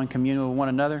not enjoying communion with one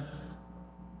another,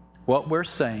 what we're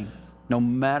saying, no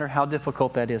matter how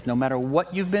difficult that is, no matter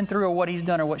what you've been through or what he's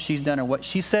done or what she's done or what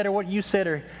she said or what you said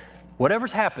or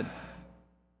whatever's happened,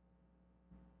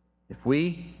 if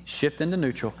we shift into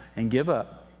neutral and give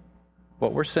up,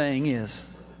 what we're saying is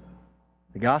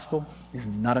the gospel is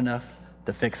not enough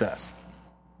to fix us.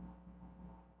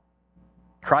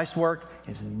 Christ's work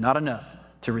is not enough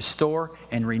to restore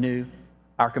and renew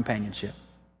our companionship.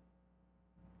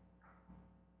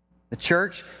 The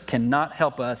church cannot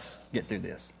help us get through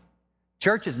this.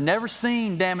 Church has never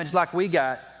seen damage like we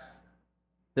got.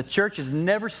 The church has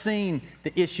never seen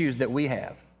the issues that we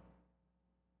have.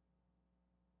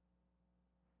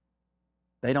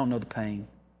 They don't know the pain.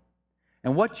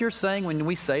 And what you're saying when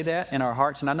we say that in our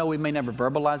hearts, and I know we may never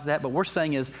verbalize that, but we're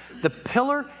saying is the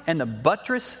pillar and the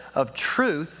buttress of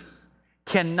truth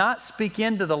cannot speak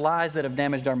into the lies that have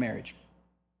damaged our marriage.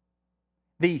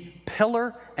 The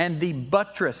pillar and the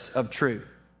buttress of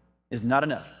truth is not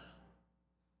enough.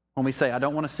 When we say, I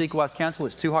don't want to seek wise counsel,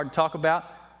 it's too hard to talk about,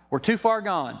 we're too far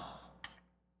gone.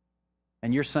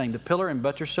 And you're saying the pillar and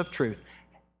buttress of truth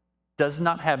does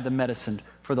not have the medicine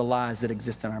for the lies that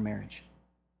exist in our marriage,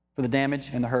 for the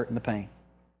damage and the hurt and the pain.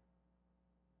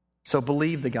 So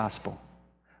believe the gospel.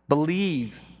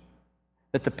 Believe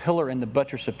that the pillar and the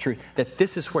buttress of truth, that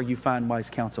this is where you find wise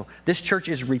counsel. This church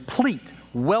is replete,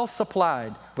 well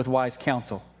supplied with wise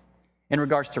counsel in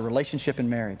regards to relationship and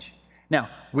marriage. Now,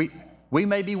 We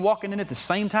may be walking in at the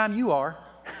same time you are.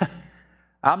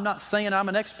 I'm not saying I'm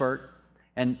an expert,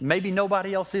 and maybe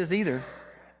nobody else is either,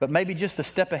 but maybe just a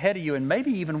step ahead of you and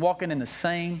maybe even walking in the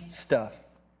same stuff.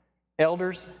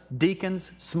 Elders,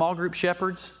 deacons, small group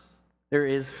shepherds,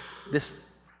 this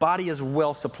body is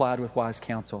well supplied with wise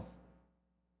counsel.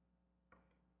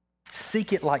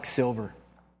 Seek it like silver.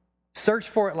 Search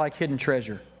for it like hidden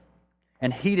treasure.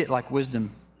 And heed it like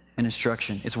wisdom and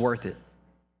instruction. It's worth it.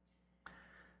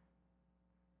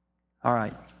 All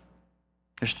right.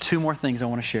 There's 2 more things I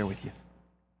want to share with you.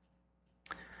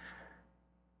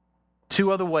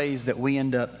 2 other ways that we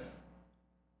end up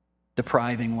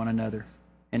depriving one another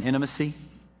in intimacy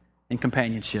and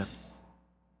companionship.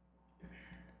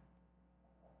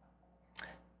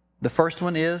 The first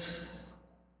one is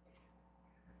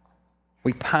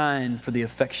we pine for the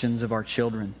affections of our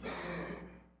children,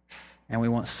 and we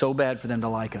want so bad for them to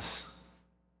like us.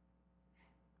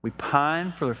 We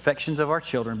pine for the affections of our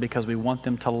children because we want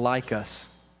them to like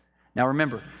us. Now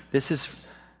remember, this is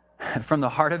from the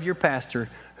heart of your pastor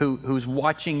who's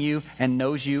watching you and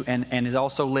knows you and is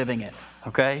also living it,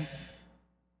 okay?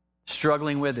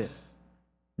 Struggling with it.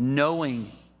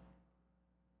 Knowing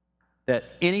that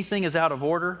anything is out of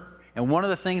order. And one of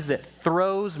the things that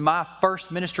throws my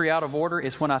first ministry out of order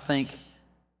is when I think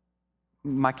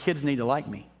my kids need to like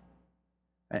me.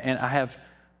 And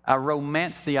I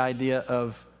romance the idea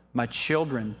of my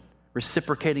children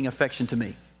reciprocating affection to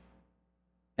me.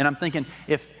 And I'm thinking,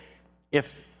 if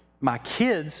my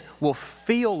kids will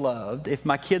feel loved, if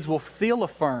my kids will feel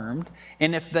affirmed,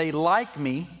 and if they like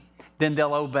me, then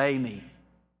they'll obey me.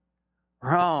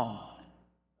 Wrong.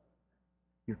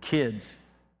 Your kids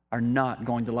are not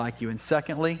going to like you. And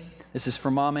secondly, this is for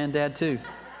mom and dad too.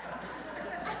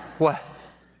 What?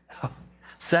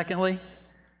 Secondly,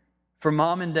 for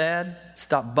mom and dad,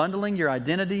 stop bundling your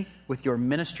identity with your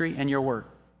ministry and your work.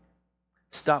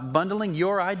 Stop bundling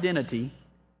your identity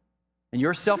and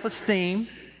your self-esteem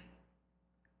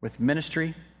with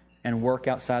ministry and work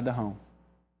outside the home.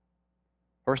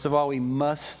 First of all, we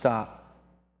must stop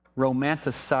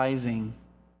romanticizing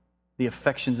the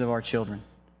affections of our children.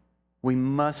 We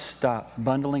must stop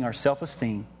bundling our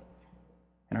self-esteem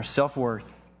and our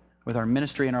self-worth with our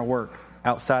ministry and our work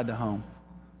outside the home,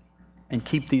 and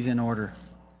keep these in order.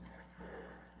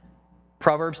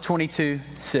 Proverbs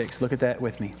 22:6. Look at that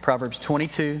with me. Proverbs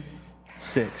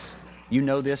 22:6. You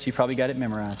know this. You probably got it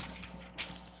memorized.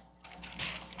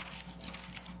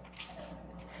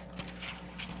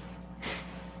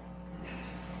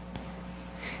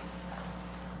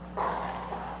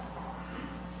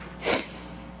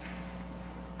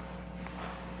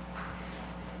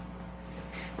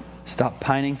 Stop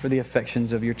pining for the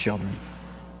affections of your children.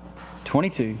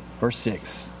 22, verse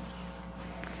 6.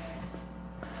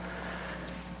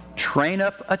 Train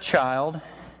up a child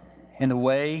in the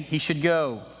way he should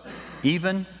go.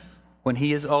 Even when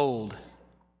he is old,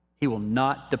 he will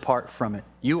not depart from it.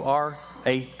 You are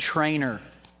a trainer.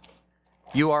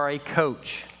 You are a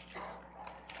coach.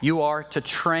 You are to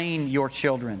train your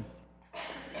children,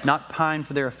 not pine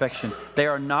for their affection. They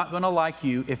are not going to like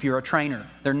you if you're a trainer.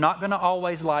 They're not going to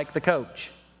always like the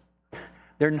coach.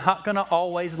 They're not going to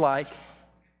always like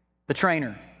the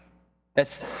trainer.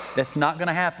 That's not going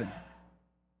to happen.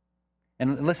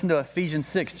 And listen to Ephesians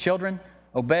 6. Children,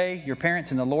 obey your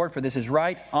parents in the Lord, for this is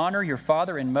right. Honor your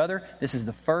father and mother. This is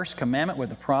the first commandment with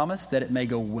the promise that it may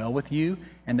go well with you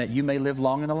and that you may live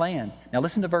long in the land. Now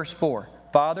listen to verse 4.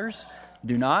 Fathers,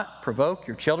 do not provoke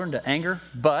your children to anger,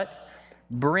 but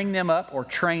bring them up or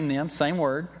train them, same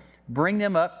word, bring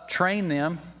them up, train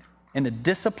them in the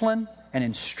discipline and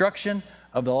instruction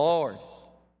of the Lord.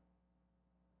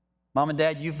 Mom and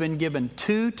Dad, you've been given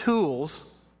 2 tools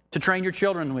to train your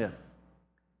children with.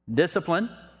 Discipline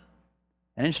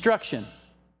and instruction.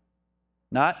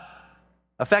 Not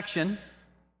affection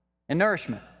and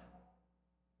nourishment.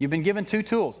 You've been given 2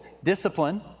 tools.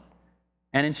 Discipline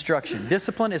and instruction.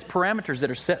 Discipline is parameters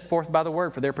that are set forth by the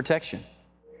Word for their protection.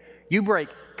 You break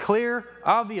clear,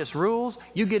 obvious rules,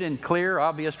 you get in clear,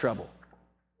 obvious trouble.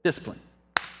 Discipline.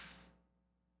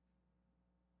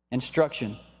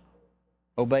 Instruction.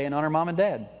 Obey and honor mom and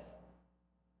dad.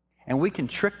 And we can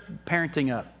trick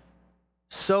parenting up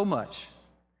so much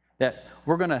that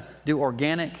we're going to do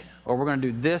organic, or we're going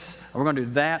to do this, or we're going to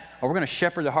do that, or we're going to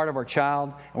shepherd the heart of our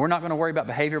child, and we're not going to worry about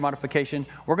behavior modification.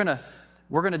 We're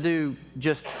going to do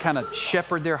just kind of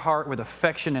shepherd their heart with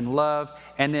affection and love,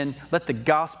 and then let the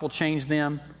gospel change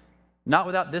them. Not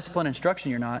without discipline and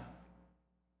instruction, you're not.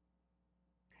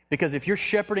 Because if you're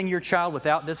shepherding your child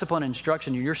without discipline and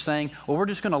instruction, you're saying, well, we're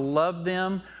just going to love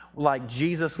them like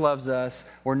Jesus loves us.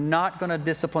 We're not going to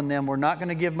discipline them. We're not going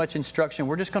to give much instruction.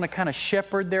 We're just going to kind of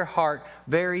shepherd their heart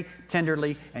very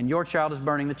tenderly, and your child is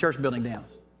burning the church building down.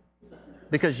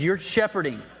 Because you're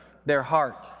shepherding their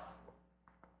heart.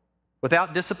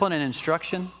 Without discipline and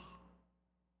instruction,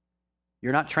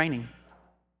 you're not training.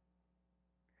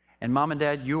 And mom and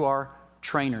dad, you are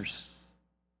trainers.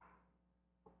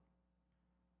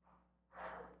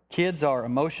 Kids are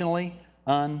emotionally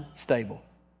unstable.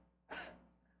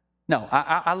 No,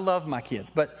 I love my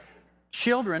kids, but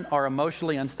children are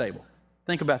emotionally unstable.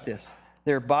 Think about this.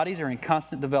 Their bodies are in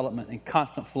constant development and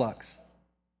constant flux.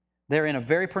 They're in a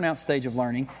very pronounced stage of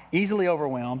learning, easily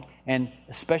overwhelmed, and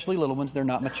especially little ones, they're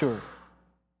not mature.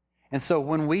 And so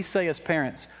when we say as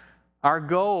parents, our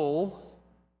goal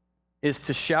is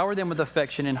to shower them with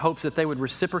affection in hopes that they would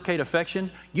reciprocate affection,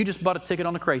 you just bought a ticket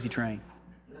on the crazy train.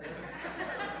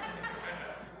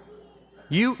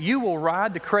 You will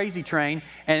ride the crazy train,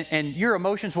 and your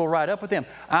emotions will ride up with them.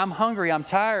 I'm hungry, I'm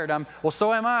tired, well,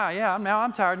 so am I. Yeah, now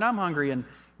I'm tired and I'm hungry. And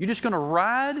you're just going to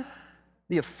ride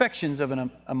the affections of an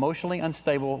emotionally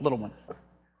unstable little one.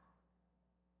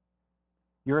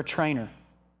 You're a trainer.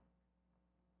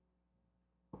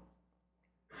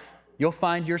 You'll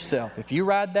find yourself, if you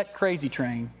ride that crazy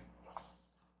train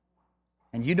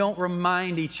and you don't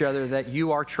remind each other that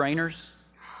you are trainers,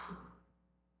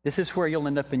 this is where you'll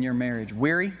end up in your marriage.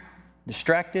 Weary,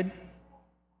 distracted,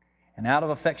 and out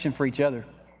of affection for each other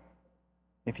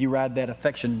if you ride that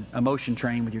emotion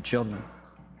train with your children.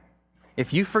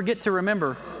 If you forget to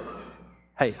remember,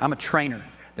 hey, I'm a trainer.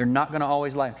 They're not going to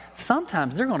always like.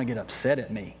 Sometimes they're going to get upset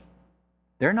at me.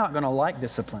 They're not going to like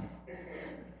discipline.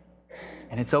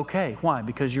 And it's okay. Why?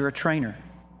 Because you're a trainer.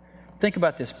 Think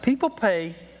about this. People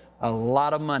pay a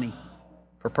lot of money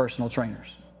for personal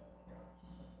trainers.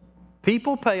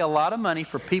 People pay a lot of money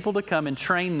for people to come and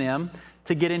train them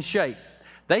to get in shape.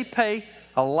 They pay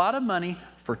a lot of money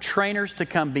for trainers to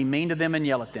come be mean to them and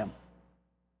yell at them.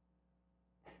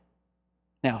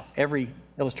 Now, every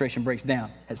illustration breaks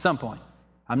down at some point.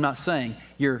 I'm not saying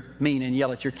you're mean and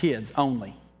yell at your kids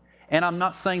only. And I'm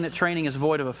not saying that training is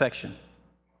void of affection.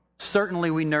 Certainly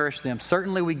we nourish them.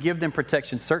 Certainly we give them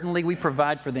protection. Certainly we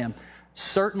provide for them.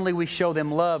 Certainly we show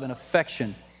them love and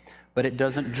affection. But it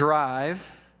doesn't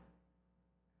drive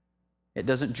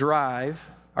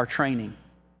our training.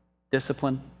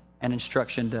 Discipline and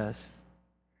instruction does.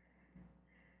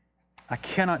 I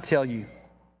cannot tell you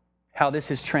how this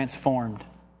has transformed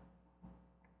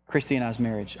Christy and I's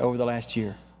marriage over the last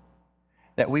year.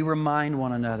 That we remind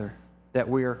one another that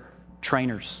we're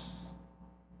trainers.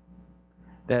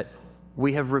 That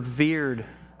we have revered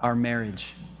our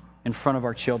marriage in front of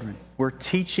our children. We're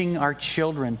teaching our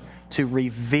children to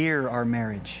revere our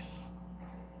marriage.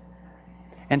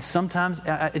 And sometimes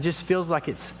it just feels like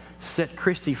it's set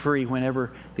Christy free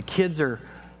whenever the kids are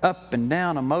up and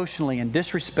down emotionally and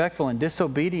disrespectful and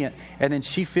disobedient, and then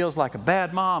she feels like a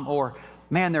bad mom, or,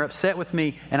 man, they're upset with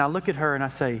me, and I look at her and I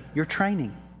say, you're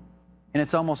training. And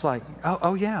it's almost like,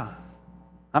 oh yeah,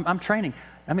 I'm training.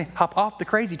 I mean, hop off the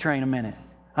crazy train a minute.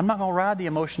 I'm not going to ride the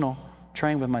emotional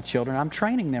train with my children. I'm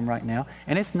training them right now,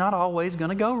 and it's not always going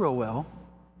to go real well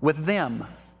with them.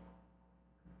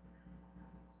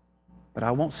 But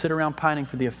I won't sit around pining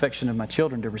for the affection of my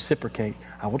children to reciprocate.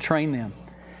 I will train them.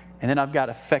 And then I've got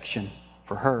affection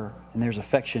for her, and there's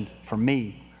affection for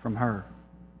me from her.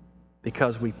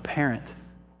 Because we parent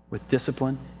with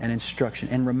discipline and instruction.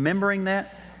 And remembering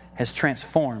that has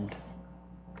transformed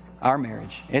our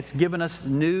marriage. It's given us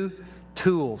new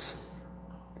tools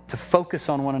to focus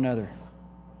on one another.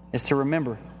 Is to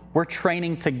remember, we're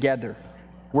training together.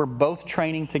 We're both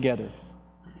training together.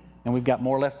 And we've got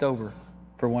more left over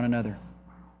for one another.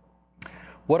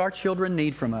 What our children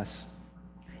need from us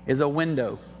is a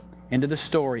window into the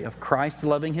story of Christ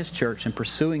loving His church and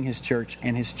pursuing His church,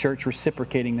 and His church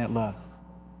reciprocating that love.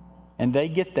 And they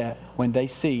get that when they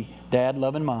see Dad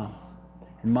loving Mom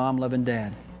and Mom loving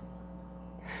Dad.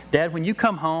 Dad, when you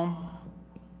come home,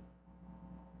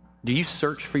 do you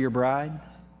search for your bride?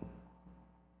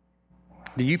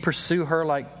 Do you pursue her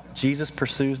like Jesus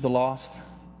pursues the lost?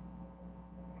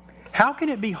 How can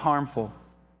it be harmful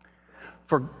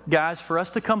for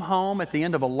us to come home at the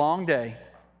end of a long day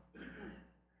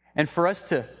and for us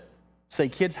to say,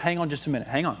 kids, hang on just a minute.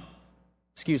 Hang on.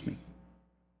 Excuse me.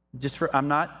 Just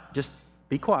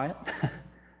be quiet.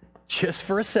 Just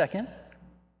for a second.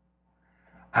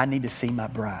 I need to see my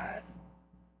bride.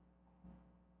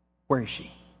 Where is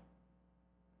she?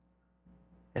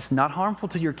 It's not harmful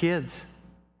to your kids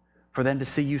for them to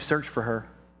see you search for her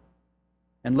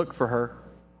and look for her.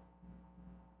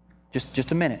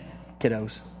 Just a minute,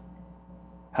 kiddos.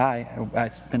 Hi,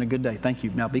 it's been a good day. Thank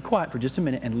you. Now be quiet for just a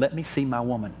minute and let me see my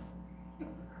woman.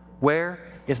 Where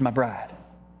is my bride?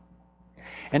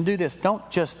 And do this. Don't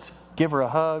just give her a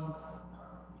hug,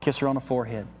 kiss her on the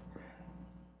forehead.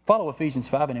 Follow Ephesians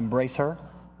 5 and embrace her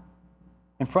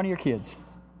in front of your kids.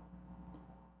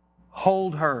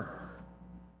 Hold her.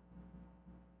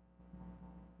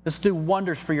 This will do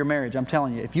wonders for your marriage, I'm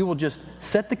telling you. If you will just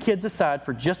set the kids aside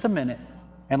for just a minute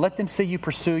and let them see you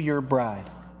pursue your bride.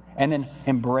 And then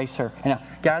embrace her. And now,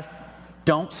 guys,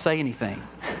 don't say anything.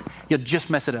 You'll just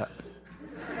mess it up.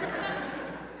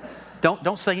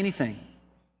 Don't say anything.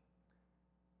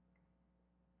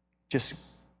 Just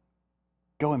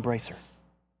go embrace her.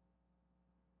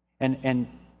 And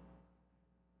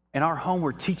in our home,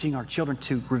 we're teaching our children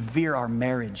to revere our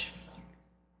marriage.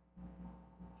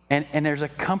 And there's a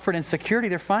comfort and security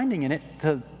they're finding in it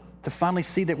to finally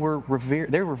see that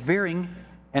they're revering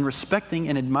and respecting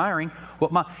and admiring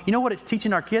what you know what it's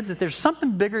teaching our kids? That there's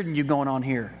something bigger than you going on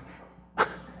here.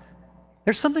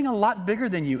 There's something a lot bigger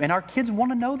than you, and our kids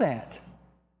want to know that.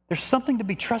 There's something to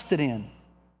be trusted in.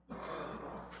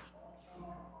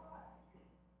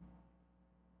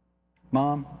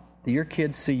 Mom, do your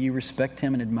kids see you respect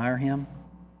him and admire him?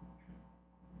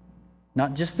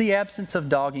 Not just the absence of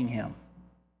dogging him.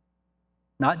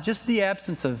 Not just the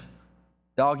absence of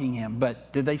dogging him,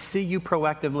 but do they see you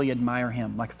proactively admire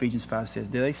him, like Ephesians 5 says?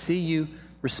 Do they see you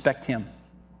respect him?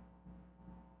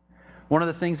 One of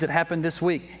the things that happened this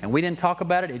week, and we didn't talk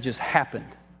about it, it just happened.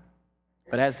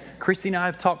 But as Christy and I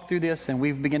have talked through this, and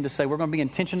we've begun to say we're going to be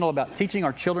intentional about teaching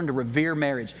our children to revere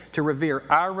marriage, to revere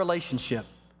our relationship.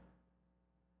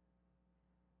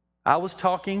 I was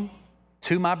talking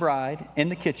to my bride in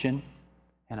the kitchen,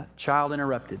 and a child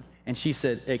interrupted. And she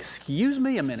said, "Excuse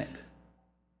me a minute.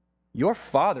 Your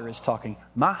father is talking.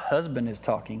 My husband is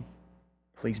talking.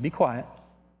 Please be quiet."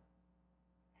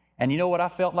 And you know what I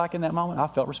felt like in that moment? I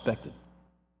felt respected.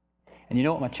 And you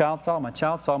know what my child saw? My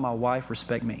child saw my wife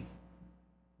respect me.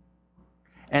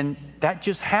 And that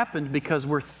just happened because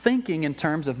we're thinking in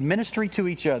terms of ministry to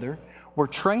each other. We're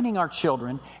training our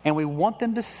children, and we want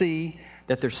them to see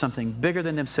that there's something bigger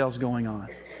than themselves going on.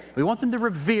 We want them to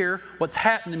revere what's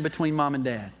happening between mom and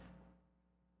dad.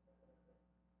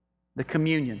 The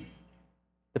communion,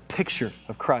 the picture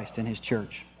of Christ and his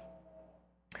church.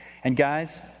 And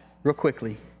guys, real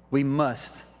quickly, we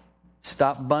must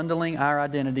stop bundling our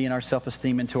identity and our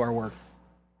self-esteem into our work.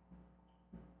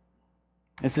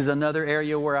 This is another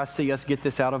area where I see us get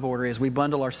this out of order, is we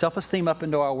bundle our self-esteem up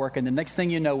into our work, and the next thing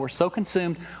you know, we're so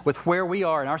consumed with where we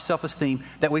are in our self-esteem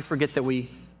that we forget that we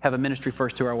have a ministry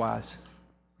first to our wives.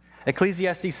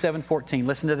 Ecclesiastes 7:14,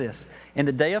 listen to this. In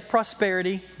the day of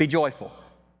prosperity, be joyful.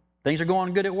 Things are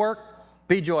going good at work,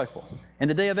 be joyful. In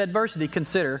the day of adversity,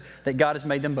 consider that God has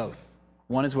made them both,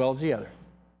 one as well as the other.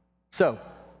 So,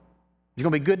 there's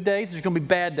going to be good days, there's going to be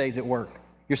bad days at work.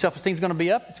 Your self-esteem is going to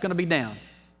be up, it's going to be down.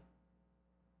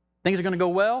 Things are going to go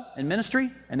well in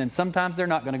ministry, and then sometimes they're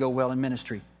not going to go well in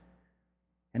ministry.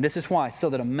 And this is why,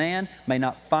 so that a man may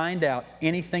not find out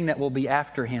anything that will be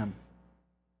after him.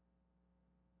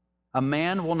 A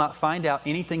man will not find out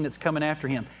anything that's coming after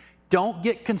him. Don't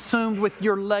get consumed with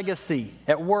your legacy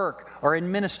at work or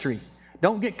in ministry.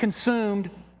 Don't get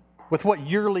consumed with what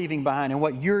you're leaving behind and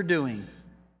what you're doing.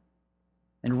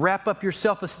 And wrap up your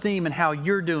self-esteem in how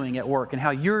you're doing at work and how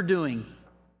you're doing.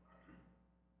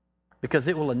 Because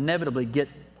it will inevitably get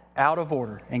out of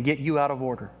order and get you out of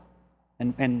order.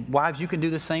 And wives, you can do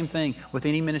the same thing with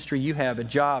any ministry you have, a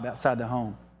job outside the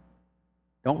home.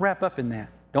 Don't wrap up in that.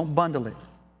 Don't bundle it.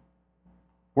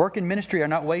 Work and ministry are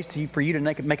not ways for you to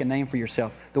make a name for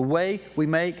yourself. The way we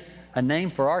make a name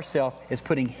for ourselves is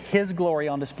putting his glory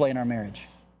on display in our marriage.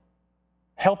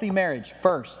 Healthy marriage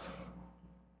first.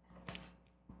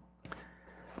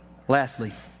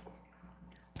 Lastly,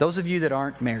 those of you that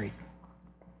aren't married,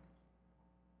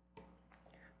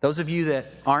 those of you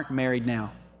that aren't married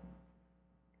now,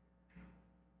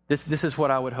 this is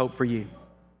what I would hope for you.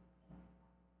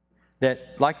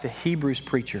 That, like the Hebrews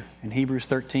preacher in Hebrews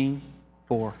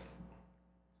 13:4,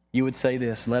 you would say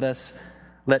this: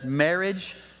 let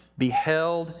marriage be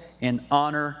held in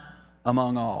honor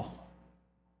among all,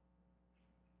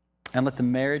 and let the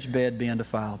marriage bed be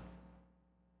undefiled.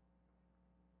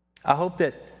 I hope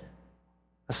that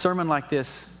a sermon like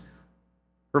this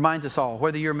reminds us all,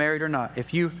 whether you're married or not,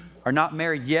 if you are not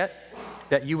married yet,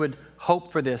 that you would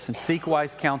hope for this and seek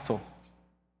wise counsel.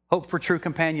 Hope for true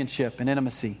companionship and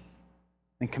intimacy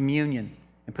and communion,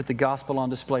 and put the gospel on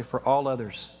display for all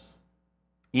others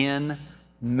in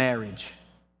marriage.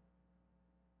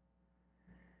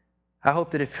 I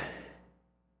hope that if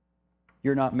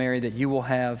you're not married, that you will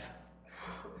have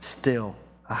still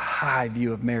a high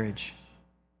view of marriage.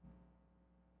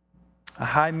 A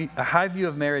high view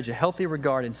of marriage, a healthy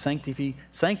regard and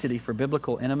sanctity for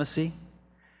biblical intimacy,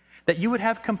 that you would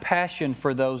have compassion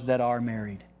for those that are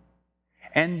married,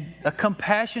 and a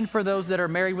compassion for those that are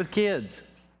married with kids,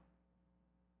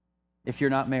 if you're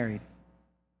not married.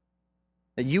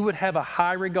 That you would have a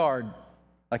high regard,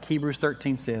 like Hebrews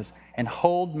 13 says, and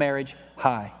hold marriage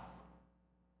high.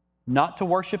 Not to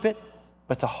worship it,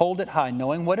 but to hold it high,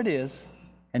 knowing what it is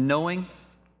and knowing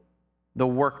the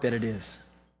work that it is.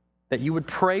 That you would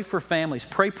pray for families.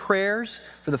 Pray prayers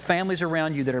for the families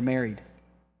around you that are married.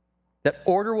 That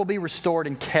order will be restored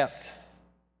and kept.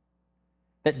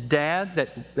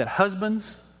 That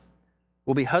husbands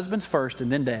will be husbands first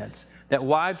and then dads. That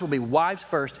wives will be wives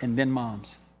first and then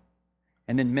moms.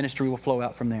 And then ministry will flow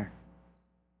out from there.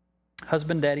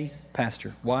 Husband, daddy,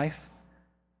 pastor, wife,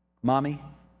 mommy,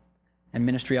 and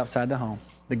ministry outside the home.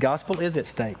 The gospel is at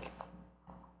stake.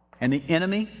 And the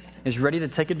enemy is ready to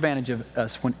take advantage of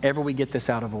us whenever we get this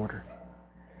out of order.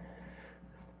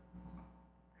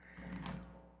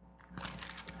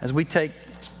 As we take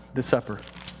the supper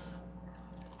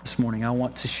this morning, I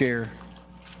want to share,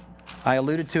 I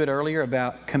alluded to it earlier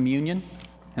about communion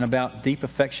and about deep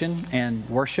affection and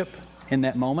worship in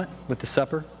that moment with the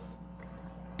supper.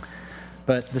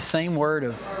 But the same word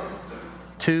of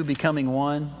two becoming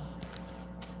one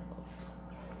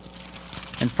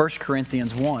in 1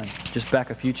 Corinthians 1, just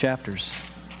back a few chapters.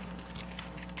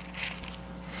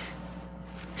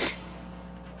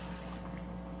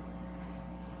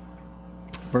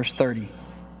 Verse 30.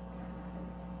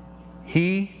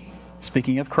 He,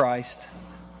 speaking of Christ,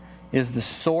 is the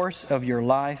source of your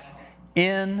life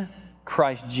in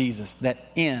Christ Jesus. That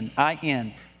in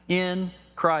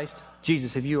Christ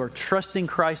Jesus. If you are trusting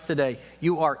Christ today,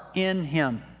 you are in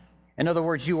Him. In other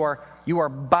words, you are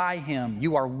by Him.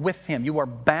 You are with Him. You are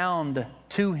bound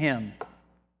to Him.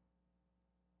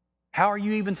 How are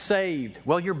you even saved?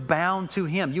 Well, you're bound to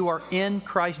Him. You are in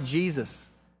Christ Jesus.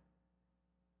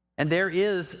 And there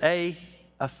is an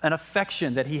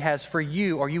affection that He has for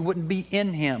you, or you wouldn't be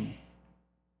in Him.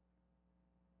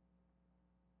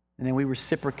 And then we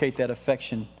reciprocate that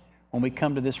affection when we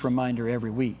come to this reminder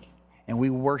every week. And we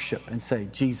worship and say,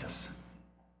 Jesus,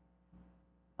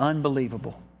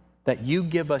 unbelievable that you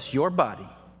give us your body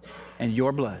and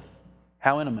your blood.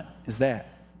 How intimate is that?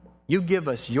 You give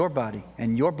us your body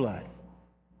and your blood.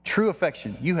 True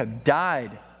affection. You have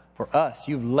died for us.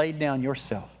 You've laid down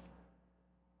yourself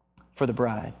for the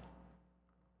bride.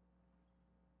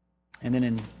 And then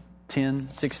in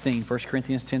 10:16, 1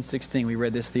 Corinthians 10:16, we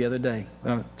read this the other day,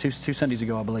 two Sundays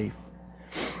ago, I believe.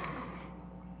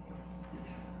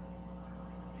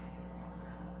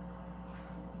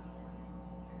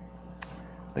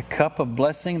 The cup of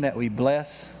blessing that we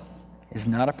bless is it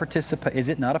not a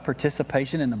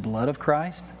participation in the blood of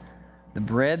Christ? The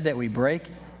bread that we break,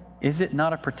 is it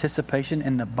not a participation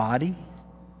in the body?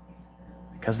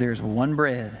 Because there's one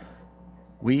bread.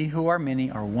 We who are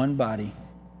many are one body,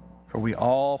 for we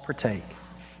all partake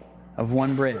of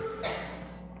one bread.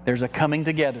 There's a coming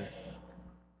together.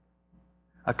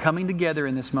 A coming together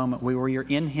in this moment where you're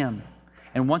in Him.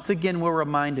 And once again, we're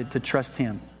reminded to trust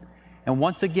Him. And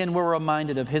once again, we're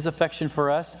reminded of His affection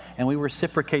for us, and we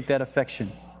reciprocate that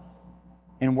affection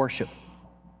in worship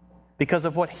because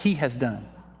of what He has done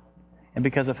and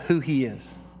because of who He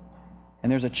is.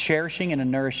 And there's a cherishing and a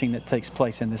nourishing that takes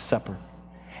place in this supper.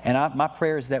 And my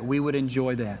prayer is that we would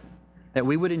enjoy that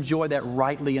we would enjoy that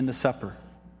rightly in the supper,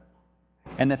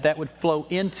 and that would flow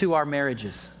into our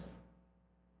marriages.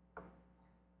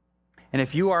 And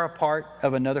if you are a part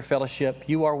of another fellowship,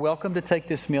 you are welcome to take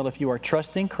this meal if you are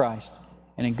trusting Christ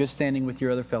and in good standing with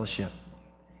your other fellowship.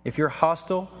 If you're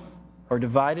hostile or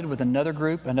divided with another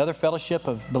group, another fellowship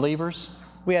of believers,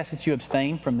 we ask that you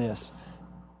abstain from this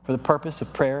for the purpose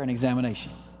of prayer and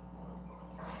examination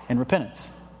and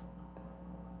repentance.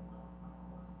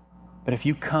 But if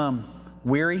you come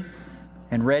weary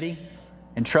and ready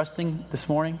and trusting this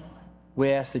morning,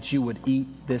 we ask that you would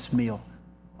eat this meal.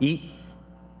 Eat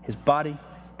His body,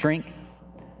 drink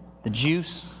the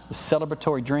juice, the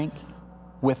celebratory drink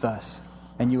with us.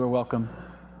 And you are welcome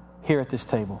here at this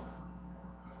table.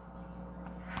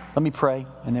 Let me pray,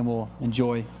 and then we'll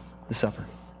enjoy the supper.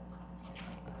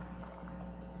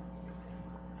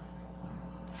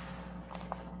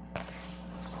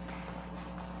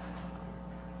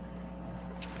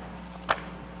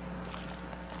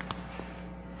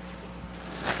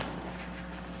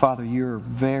 Father, you're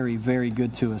very, very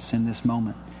good to us in this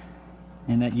moment,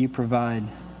 in that you provide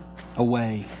a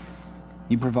way.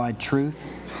 You provide truth.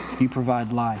 You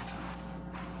provide life.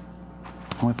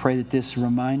 And we pray that this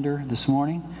reminder this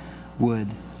morning would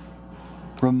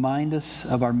remind us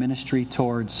of our ministry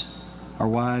towards our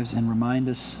wives, and remind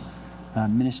us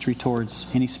ministry towards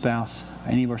any spouse,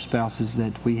 any of our spouses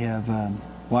that we have,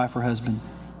 wife or husband,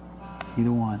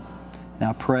 either one. And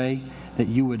I pray that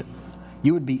you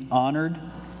would be honored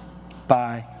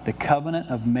by the covenant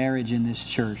of marriage in this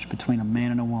church between a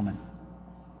man and a woman.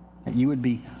 That you would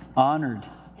be honored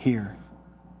here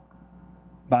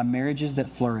by marriages that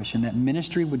flourish, and that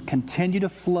ministry would continue to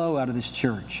flow out of this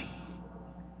church.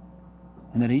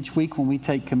 And that each week when we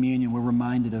take communion, we're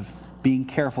reminded of being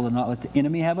careful to not let the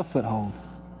enemy have a foothold.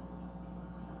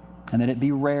 And that it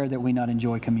be rare that we not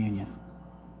enjoy communion.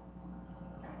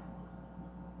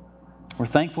 We're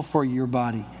thankful for your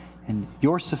body and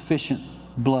your sufficient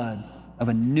blood of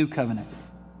a new covenant.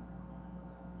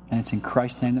 And it's in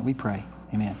Christ's name that we pray.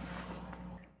 Amen.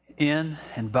 In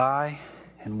and by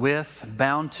and with,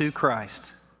 bound to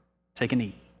Christ. Take and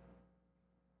eat.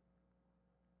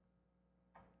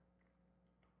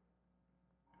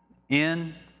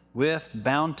 In, with,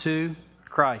 bound to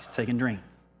Christ. Take and drink.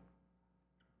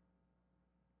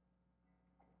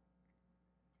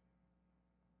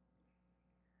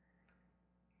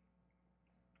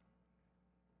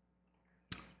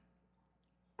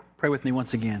 Pray with me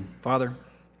once again. Father,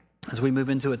 as we move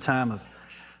into a time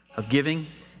of giving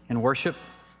and worship,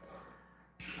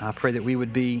 I pray that we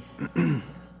would be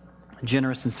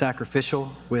generous and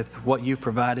sacrificial with what you've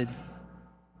provided,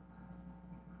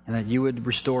 and that you would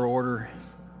restore order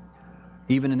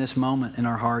even in this moment in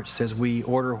our hearts as we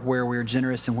order where we're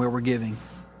generous and where we're giving,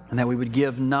 and that we would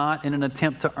give not in an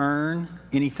attempt to earn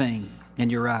anything in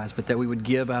your eyes, but that we would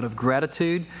give out of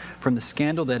gratitude from the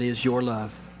scandal that is your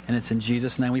love. And it's in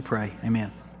Jesus' name we pray.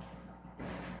 Amen.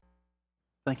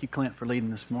 Thank you, Clint, for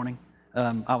leading this morning.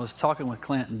 I was talking with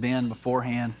Clint and Ben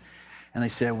beforehand, and they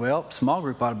said, well, small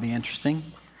group ought to be interesting.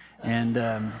 And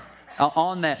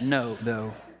on that note,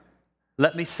 though,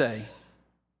 let me say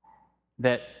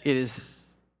that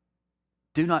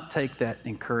do not take that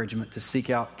encouragement to seek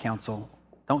out counsel.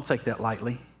 Don't take that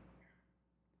lightly.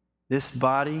 This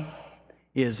body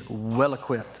is well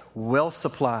equipped, well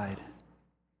supplied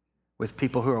with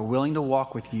people who are willing to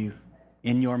walk with you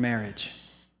in your marriage.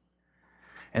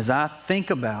 As I think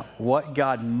about what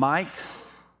God might,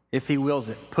 if He wills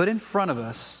it, put in front of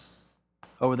us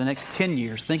over the next 10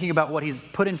 years, thinking about what He's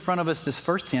put in front of us this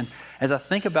first 10, as I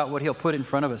think about what He'll put in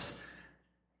front of us,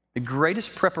 the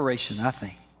greatest preparation, I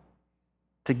think,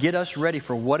 to get us ready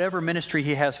for whatever ministry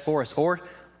He has for us, or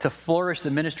to flourish the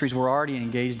ministries we're already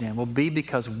engaged in, will be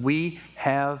because we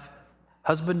have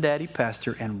husband, daddy,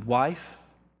 pastor, and wife,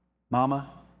 mama,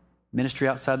 ministry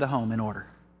outside the home in order.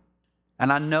 And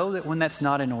I know that when that's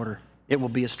not in order, it will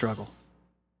be a struggle.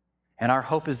 And our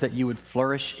hope is that you would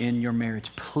flourish in your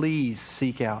marriage. Please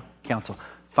seek out counsel.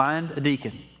 Find a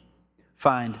deacon.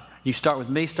 You start with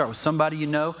me, start with somebody you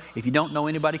know. If you don't know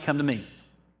anybody, come to me.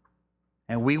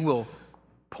 And we will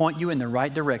point you in the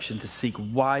right direction to seek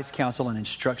wise counsel and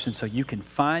instruction so you can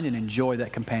find and enjoy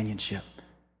that companionship.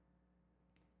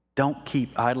 Don't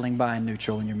keep idling by in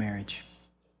neutral in your marriage.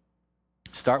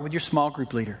 Start with your small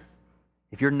group leader.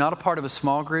 If you're not a part of a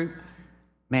small group,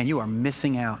 man, you are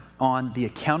missing out on the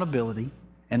accountability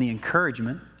and the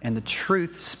encouragement and the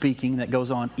truth speaking that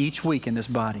goes on each week in this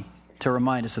body to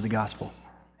remind us of the gospel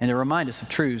and to remind us of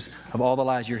truths of all the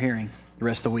lies you're hearing the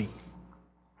rest of the week.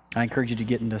 I encourage you to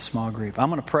get into a small group. I'm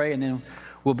going to pray and then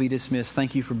we'll be dismissed.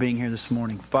 Thank you for being here this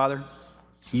morning. Father,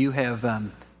 you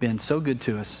have been so good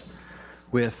to us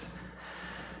with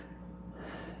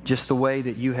just the way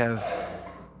that you have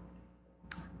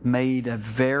made a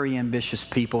very ambitious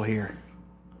people here.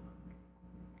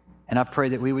 And I pray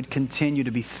that we would continue to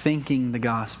be thinking the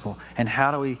gospel and how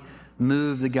do we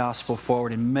move the gospel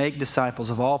forward and make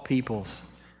disciples of all peoples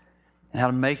and how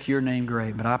to make your name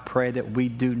great. But I pray that we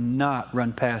do not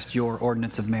run past your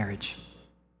ordinance of marriage.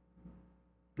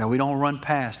 That we don't run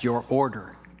past your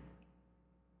order.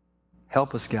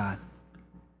 Help us, God.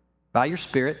 By your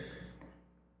Spirit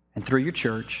and through your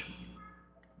church,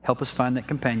 help us find that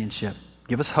companionship.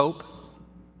 Give us hope,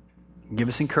 give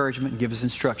us encouragement, and give us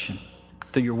instruction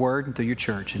through your word and through your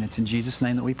church. And it's in Jesus'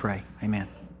 name that we pray. Amen.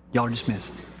 Y'all are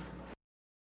dismissed.